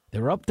go,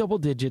 they're up double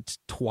digits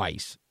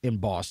twice in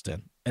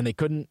Boston, and they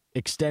couldn't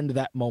extend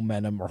that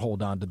momentum or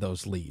hold on to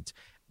those leads.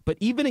 But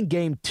even in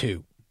Game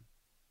 2,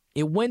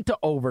 it went to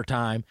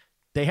overtime.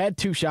 They had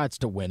 2 shots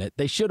to win it.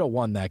 They should have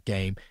won that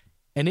game.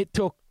 And it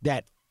took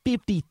that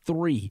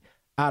 53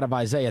 out of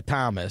Isaiah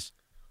Thomas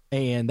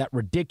and that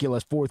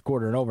ridiculous fourth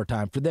quarter and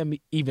overtime for them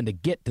even to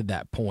get to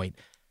that point.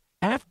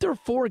 After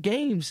 4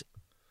 games,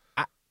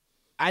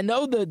 I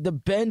know the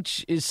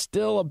bench is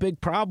still a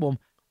big problem.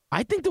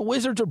 I think the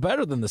Wizards are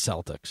better than the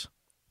Celtics.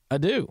 I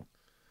do.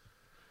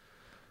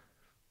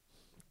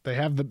 They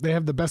have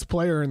the best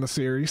player in the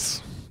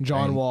series,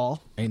 John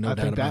Wall. Ain't no doubt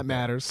about I think that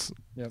matters.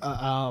 Yep.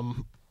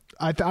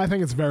 I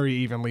think it's very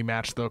evenly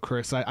matched, though,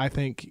 Chris. I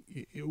think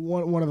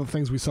one of the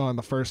things we saw in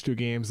the first 2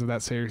 games of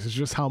that series is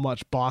just how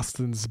much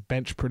Boston's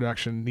bench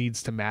production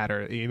needs to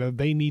matter.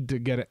 They need to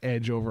get an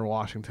edge over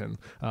Washington.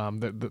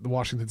 The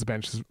Washington's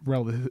bench is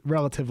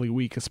relatively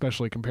weak,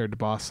 especially compared to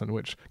Boston,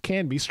 which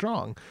can be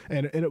strong.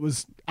 And it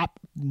was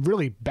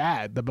really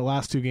bad the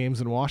last 2 games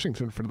in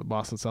Washington for the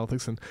Boston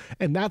Celtics,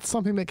 and that's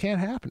something that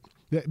can't happen.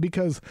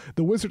 Because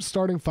the Wizards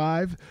starting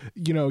 5,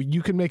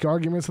 you can make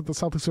arguments that the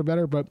Celtics are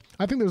better, but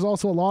I think there's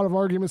also a lot of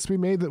arguments to be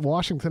made that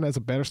Washington has a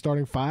better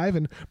starting 5,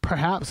 and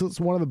perhaps it's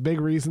one of the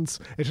big reasons.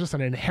 It's just an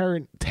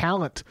inherent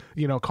talent,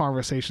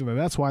 conversation, and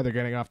that's why they're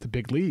getting off to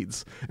big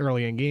leads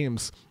early in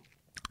games.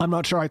 I'm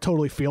not sure I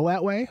totally feel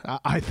that way.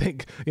 I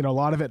think, a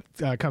lot of it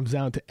comes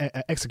down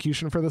to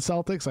execution for the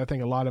Celtics. I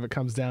think a lot of it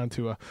comes down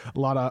to a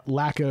lot of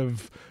lack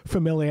of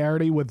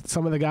familiarity with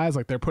some of the guys.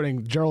 Like they're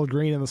putting Gerald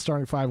Green in the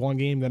starting 5 one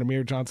game, then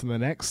Amir Johnson the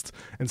next.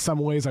 In some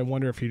ways, I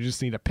wonder if you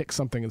just need to pick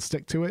something and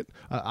stick to it.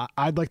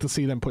 I'd like to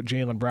see them put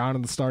Jaylen Brown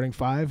in the starting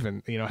 5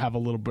 and, have a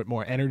little bit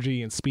more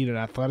energy and speed and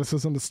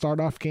athleticism to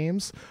start off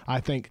games. I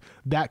think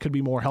that could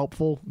be more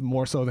helpful,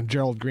 more so than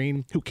Gerald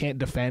Green, who can't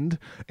defend,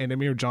 and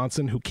Amir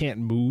Johnson, who can't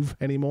move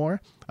anymore.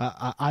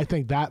 I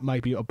think that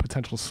might be a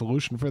potential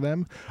solution for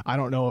them. I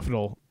don't know if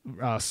it'll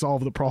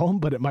solve the problem,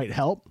 but it might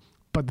help.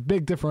 But the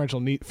big differential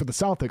for the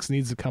Celtics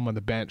needs to come on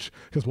the bench,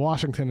 because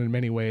Washington in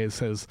many ways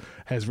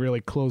has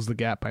really closed the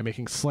gap by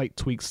making slight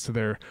tweaks to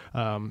their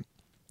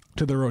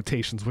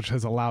rotations, which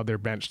has allowed their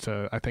bench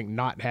to, I think,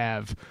 not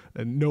have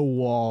no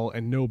Wall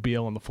and no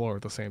Beal on the floor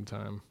at the same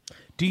time.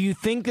 Do you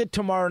think that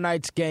tomorrow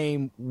night's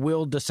game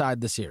will decide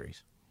the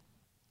series?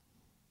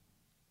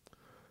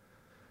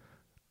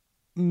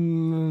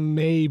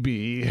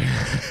 Maybe.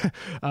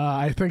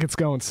 I think it's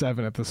going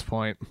 7 at this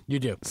point. You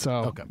do? So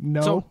okay.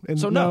 No.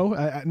 So no.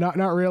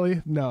 Not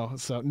really. No.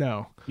 So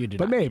no. You do.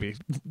 But not. Maybe.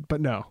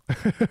 But no.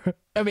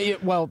 I mean,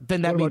 well,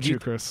 then that what means about you,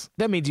 Chris?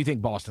 That means you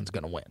think Boston's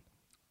going to win,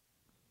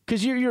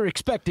 because you're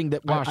expecting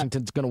that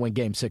Washington's going to win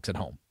Game 6 at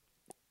home.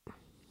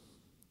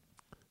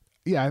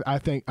 Yeah, I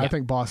think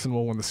Boston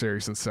will win the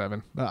series in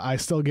 7. I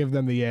still give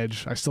them the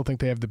edge. I still think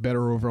they have the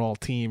better overall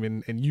team,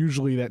 and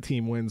usually that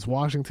team wins.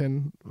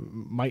 Washington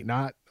might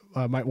not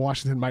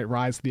Washington might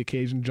rise to the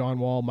occasion. John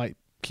Wall might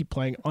keep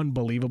playing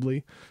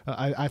unbelievably.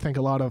 I think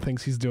a lot of the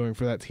things he's doing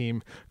for that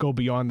team go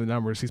beyond the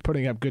numbers. He's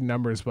putting up good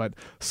numbers, but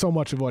so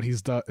much of what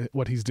he's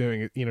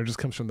doing, just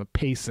comes from the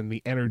pace and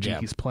the energy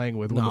he's playing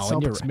with. When the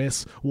Celtics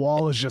miss,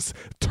 Wall is just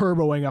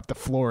turboing up the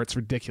floor. It's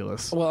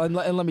ridiculous. Well, and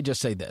let me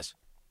just say this.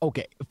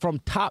 Okay, from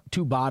top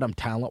to bottom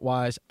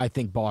talent-wise, I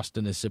think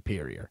Boston is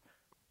superior.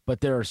 But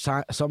there are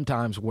some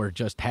times where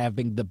just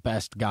having the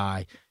best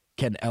guy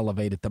can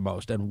elevate it the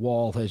most. And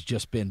Wall has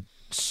just been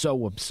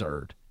so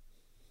absurd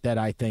that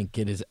I think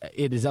it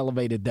has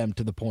elevated them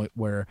to the point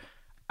where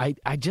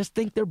I just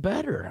think they're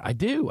better. I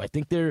do. I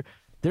think their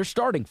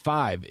starting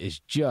five is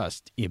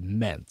just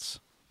immense.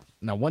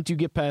 Now, once you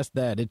get past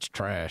that, it's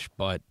trash,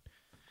 but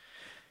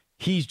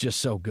he's just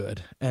so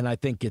good. And I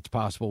think it's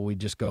possible we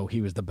just go,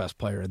 he was the best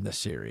player in this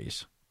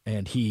series.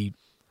 And he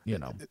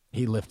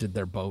lifted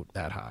their boat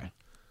that high.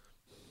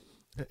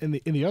 In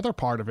the other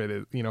part of it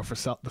is, for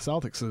the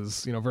Celtics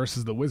is,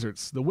 versus the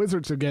Wizards. The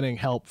Wizards are getting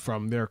help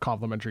from their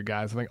complementary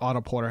guys. I think Otto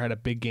Porter had a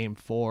big game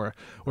 4,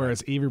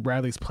 whereas Avery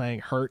Bradley's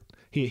playing hurt.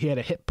 He had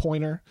a hit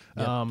pointer.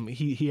 Yep.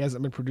 He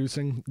hasn't been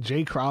producing.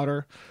 Jay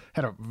Crowder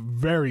had a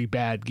very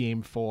bad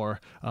game 4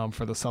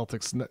 for the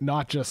Celtics.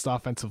 Not just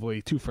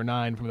offensively, 2 for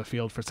 9 from the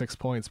field for 6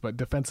 points, but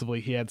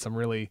defensively he had some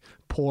really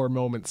poor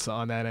moments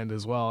on that end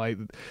as well.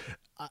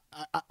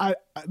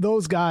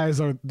 Those guys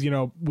are,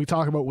 we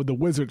talk about with the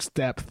Wizards'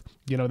 depth,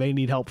 they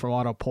need help from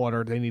Otto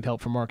Porter. They need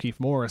help from Markieff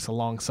Morris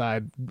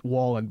alongside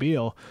Wall and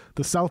Beal.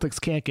 The Celtics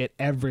can't get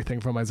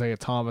everything from Isaiah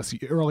Thomas.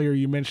 Earlier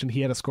you mentioned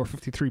he had to score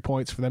 53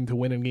 points for them to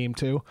win in game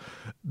 2.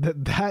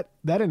 That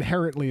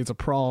inherently is a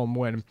problem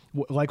when,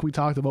 like we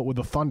talked about with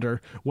the Thunder,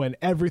 when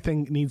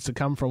everything needs to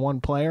come from one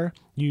player,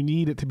 you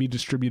need it to be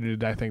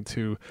distributed, I think,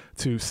 to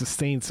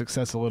sustain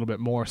success a little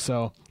bit more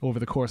so over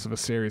the course of a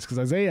series. Because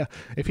Isaiah,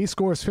 if he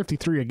scores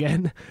 53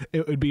 again,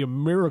 it would be a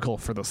miracle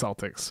for the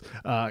Celtics.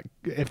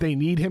 If they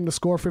need him to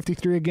score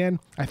 53 again,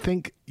 I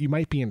think you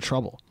might be in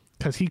trouble.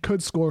 Because he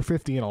could score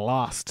 50 in a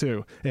loss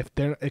too.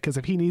 Because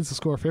if he needs to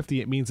score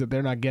 50, it means that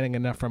they're not getting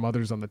enough from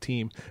others on the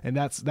team, and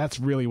that's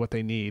really what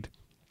they need.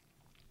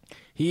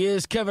 He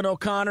is Kevin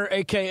O'Connor,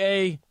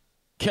 a.k.a.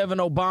 Kevin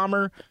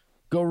O'Bomber.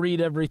 Go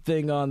read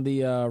everything on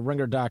the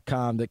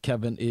ringer.com that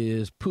Kevin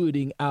is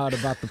putting out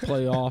about the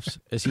playoffs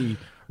as he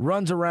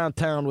runs around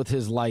town with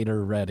his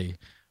lighter ready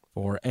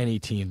for any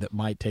team that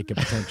might take a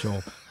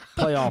potential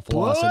playoff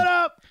loss. Blow it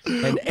up!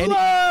 And Blow it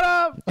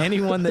up!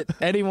 Anyone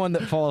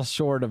that falls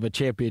short of a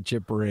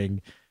championship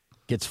ring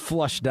gets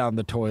flushed down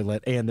the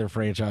toilet and their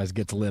franchise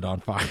gets lit on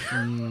fire.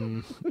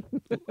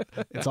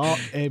 It's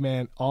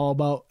all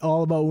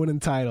about winning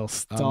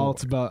titles. That's all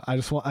it's about. I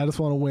just want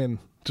to win.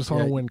 Just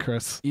want to win,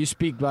 Chris. You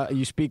speak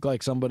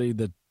like somebody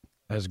that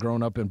has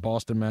grown up in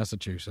Boston,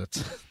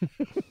 Massachusetts.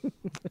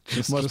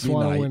 just want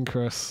to win,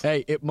 Chris.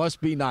 Hey, it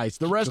must be nice.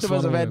 The rest of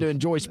us have had to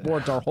enjoy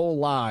sports our whole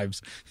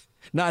lives,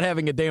 not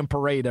having a damn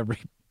parade every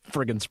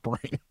friggin'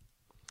 spring.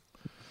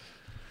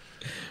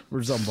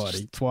 For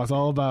somebody. That's what it's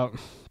all about.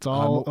 It's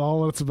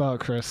all what it's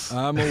about, Chris.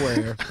 I'm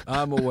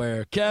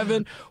aware.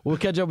 Kevin, we'll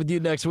catch up with you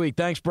next week.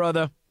 Thanks,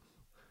 brother.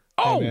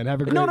 Oh, hey man, have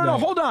a great no,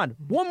 hold on.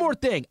 One more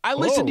thing. I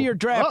listened to your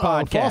draft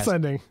podcast. False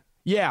ending.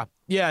 Yeah.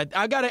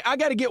 I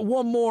gotta get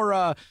one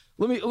more.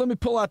 Let me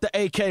pull out the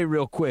AK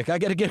real quick. I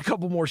gotta get a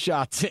couple more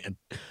shots in.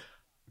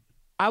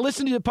 I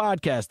listened to the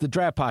podcast, the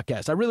draft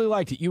podcast. I really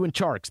liked it. You and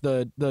Charks,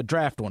 the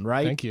draft one,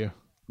 right? Thank you.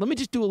 Let me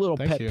just do a little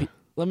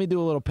Let me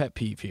do a little pet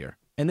peeve here.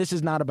 And this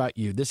is not about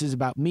you. This is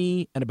about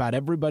me and about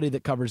everybody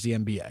that covers the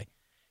NBA.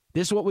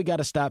 This is what we got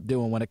to stop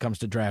doing when it comes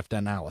to draft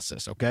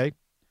analysis, okay?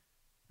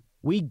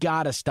 We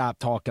got to stop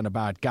talking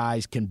about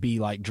guys can be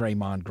like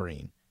Draymond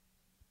Green.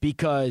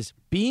 Because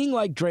being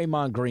like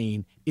Draymond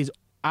Green is,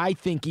 I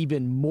think,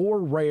 even more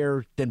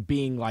rare than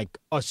being like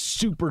a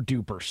super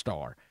duper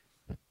star.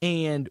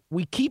 And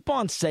we keep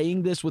on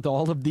saying this with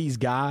all of these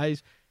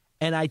guys,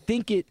 and I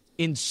think it,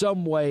 in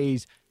some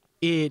ways,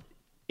 it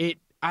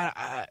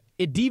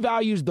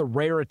devalues the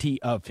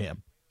rarity of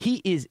him.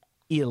 He is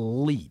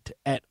elite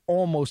at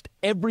almost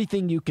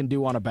everything you can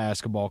do on a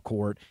basketball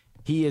court.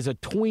 He is a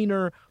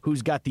tweener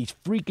who's got these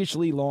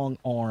freakishly long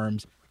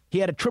arms. He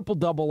had a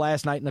triple-double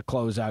last night in a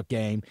closeout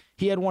game.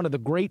 He had one of the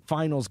great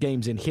finals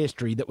games in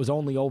history that was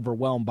only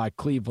overwhelmed by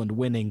Cleveland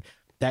winning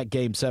that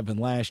Game 7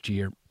 last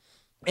year.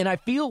 And I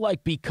feel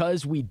like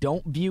because we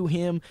don't view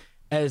him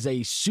as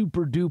a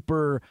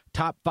super-duper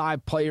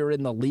top-5 player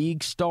in the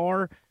league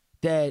star,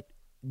 that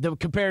the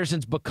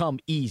comparisons become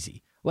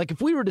easy. Like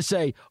if we were to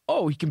say,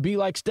 oh, he can be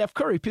like Steph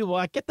Curry, people are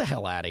like, get the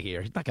hell out of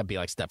here. He's not going to be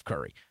like Steph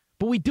Curry.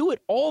 But we do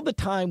it all the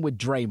time with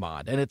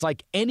Draymond. And it's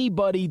like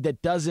anybody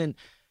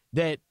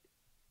that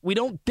we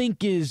don't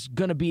think is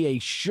going to be a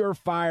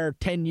surefire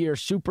 10-year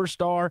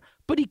superstar,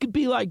 but he could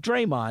be like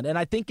Draymond. And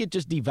I think it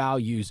just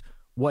devalues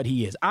what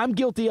he is. I'm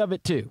guilty of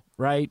it too,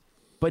 right?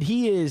 But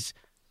he is,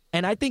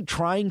 and I think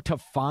trying to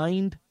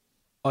find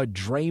a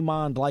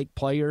Draymond-like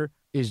player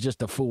is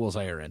just a fool's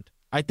errand.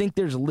 I think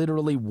there's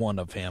literally one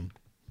of him.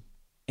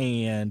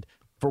 And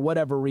for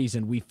whatever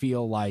reason, we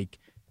feel like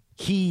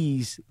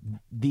he's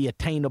the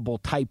attainable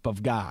type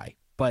of guy.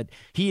 But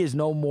he is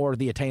no more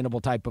the attainable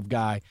type of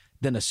guy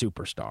than a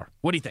superstar.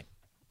 What do you think?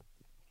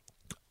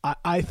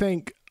 I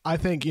think,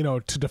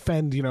 to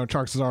defend,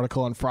 Charks'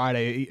 article on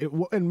Friday,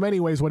 in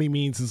many ways what he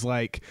means is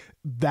like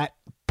that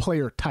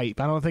player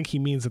type. I don't think he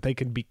means that they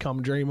can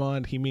become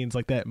Draymond. He means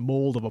like that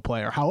mold of a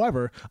player.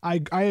 However,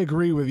 I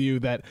agree with you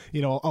that, a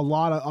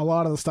lot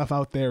of the stuff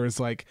out there is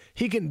like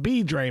he can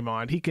be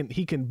Draymond.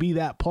 He can be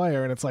that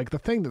player. And it's like the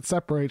thing that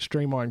separates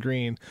Draymond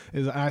Green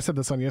is, and I said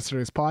this on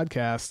yesterday's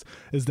podcast,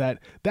 is that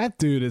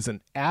dude is an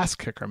ass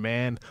kicker,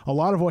 man. A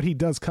lot of what he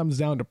does comes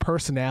down to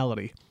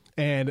personality.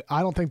 And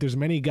I don't think there's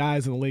many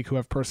guys in the league who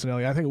have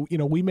personality. I think,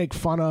 we make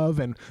fun of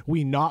and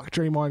we knock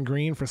Draymond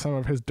Green for some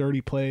of his dirty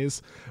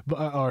plays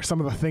or some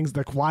of the things,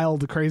 the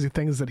wild, crazy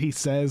things that he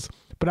says.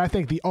 But I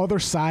think the other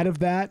side of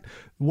that,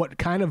 what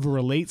kind of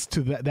relates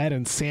to that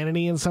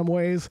insanity in some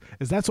ways,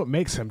 is that's what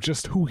makes him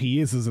just who he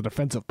is as a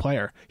defensive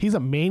player. He's a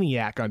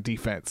maniac on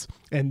defense,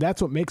 and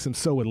that's what makes him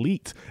so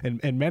elite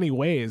in many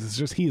ways. It's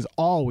just he's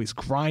always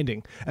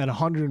grinding at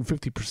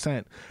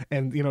 150%.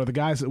 And, the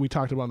guys that we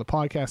talked about on the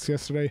podcast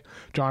yesterday,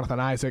 Jonathan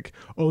Isaac,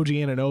 OG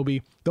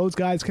Anunoby, those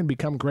guys can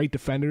become great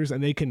defenders,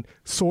 and they can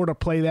sort of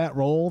play that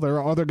role. There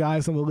are other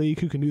guys in the league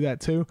who can do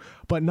that too,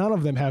 but none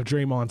of them have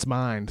Draymond's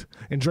mind.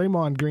 And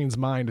Draymond Green's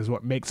mind is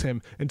what makes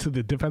him into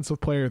the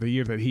defensive player of the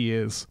year that he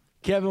is.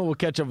 Kevin, we'll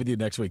catch up with you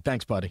next week.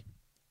 Thanks, buddy.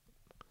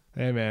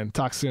 Hey, man.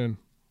 Talk soon.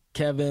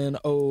 Kevin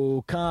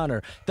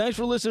O'Connor. Thanks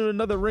for listening to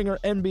another Ringer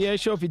NBA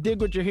show. If you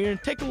dig what you're hearing,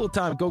 take a little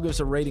time, go give us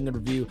a rating and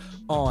review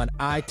on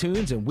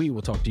iTunes, and we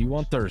will talk to you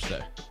on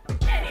Thursday.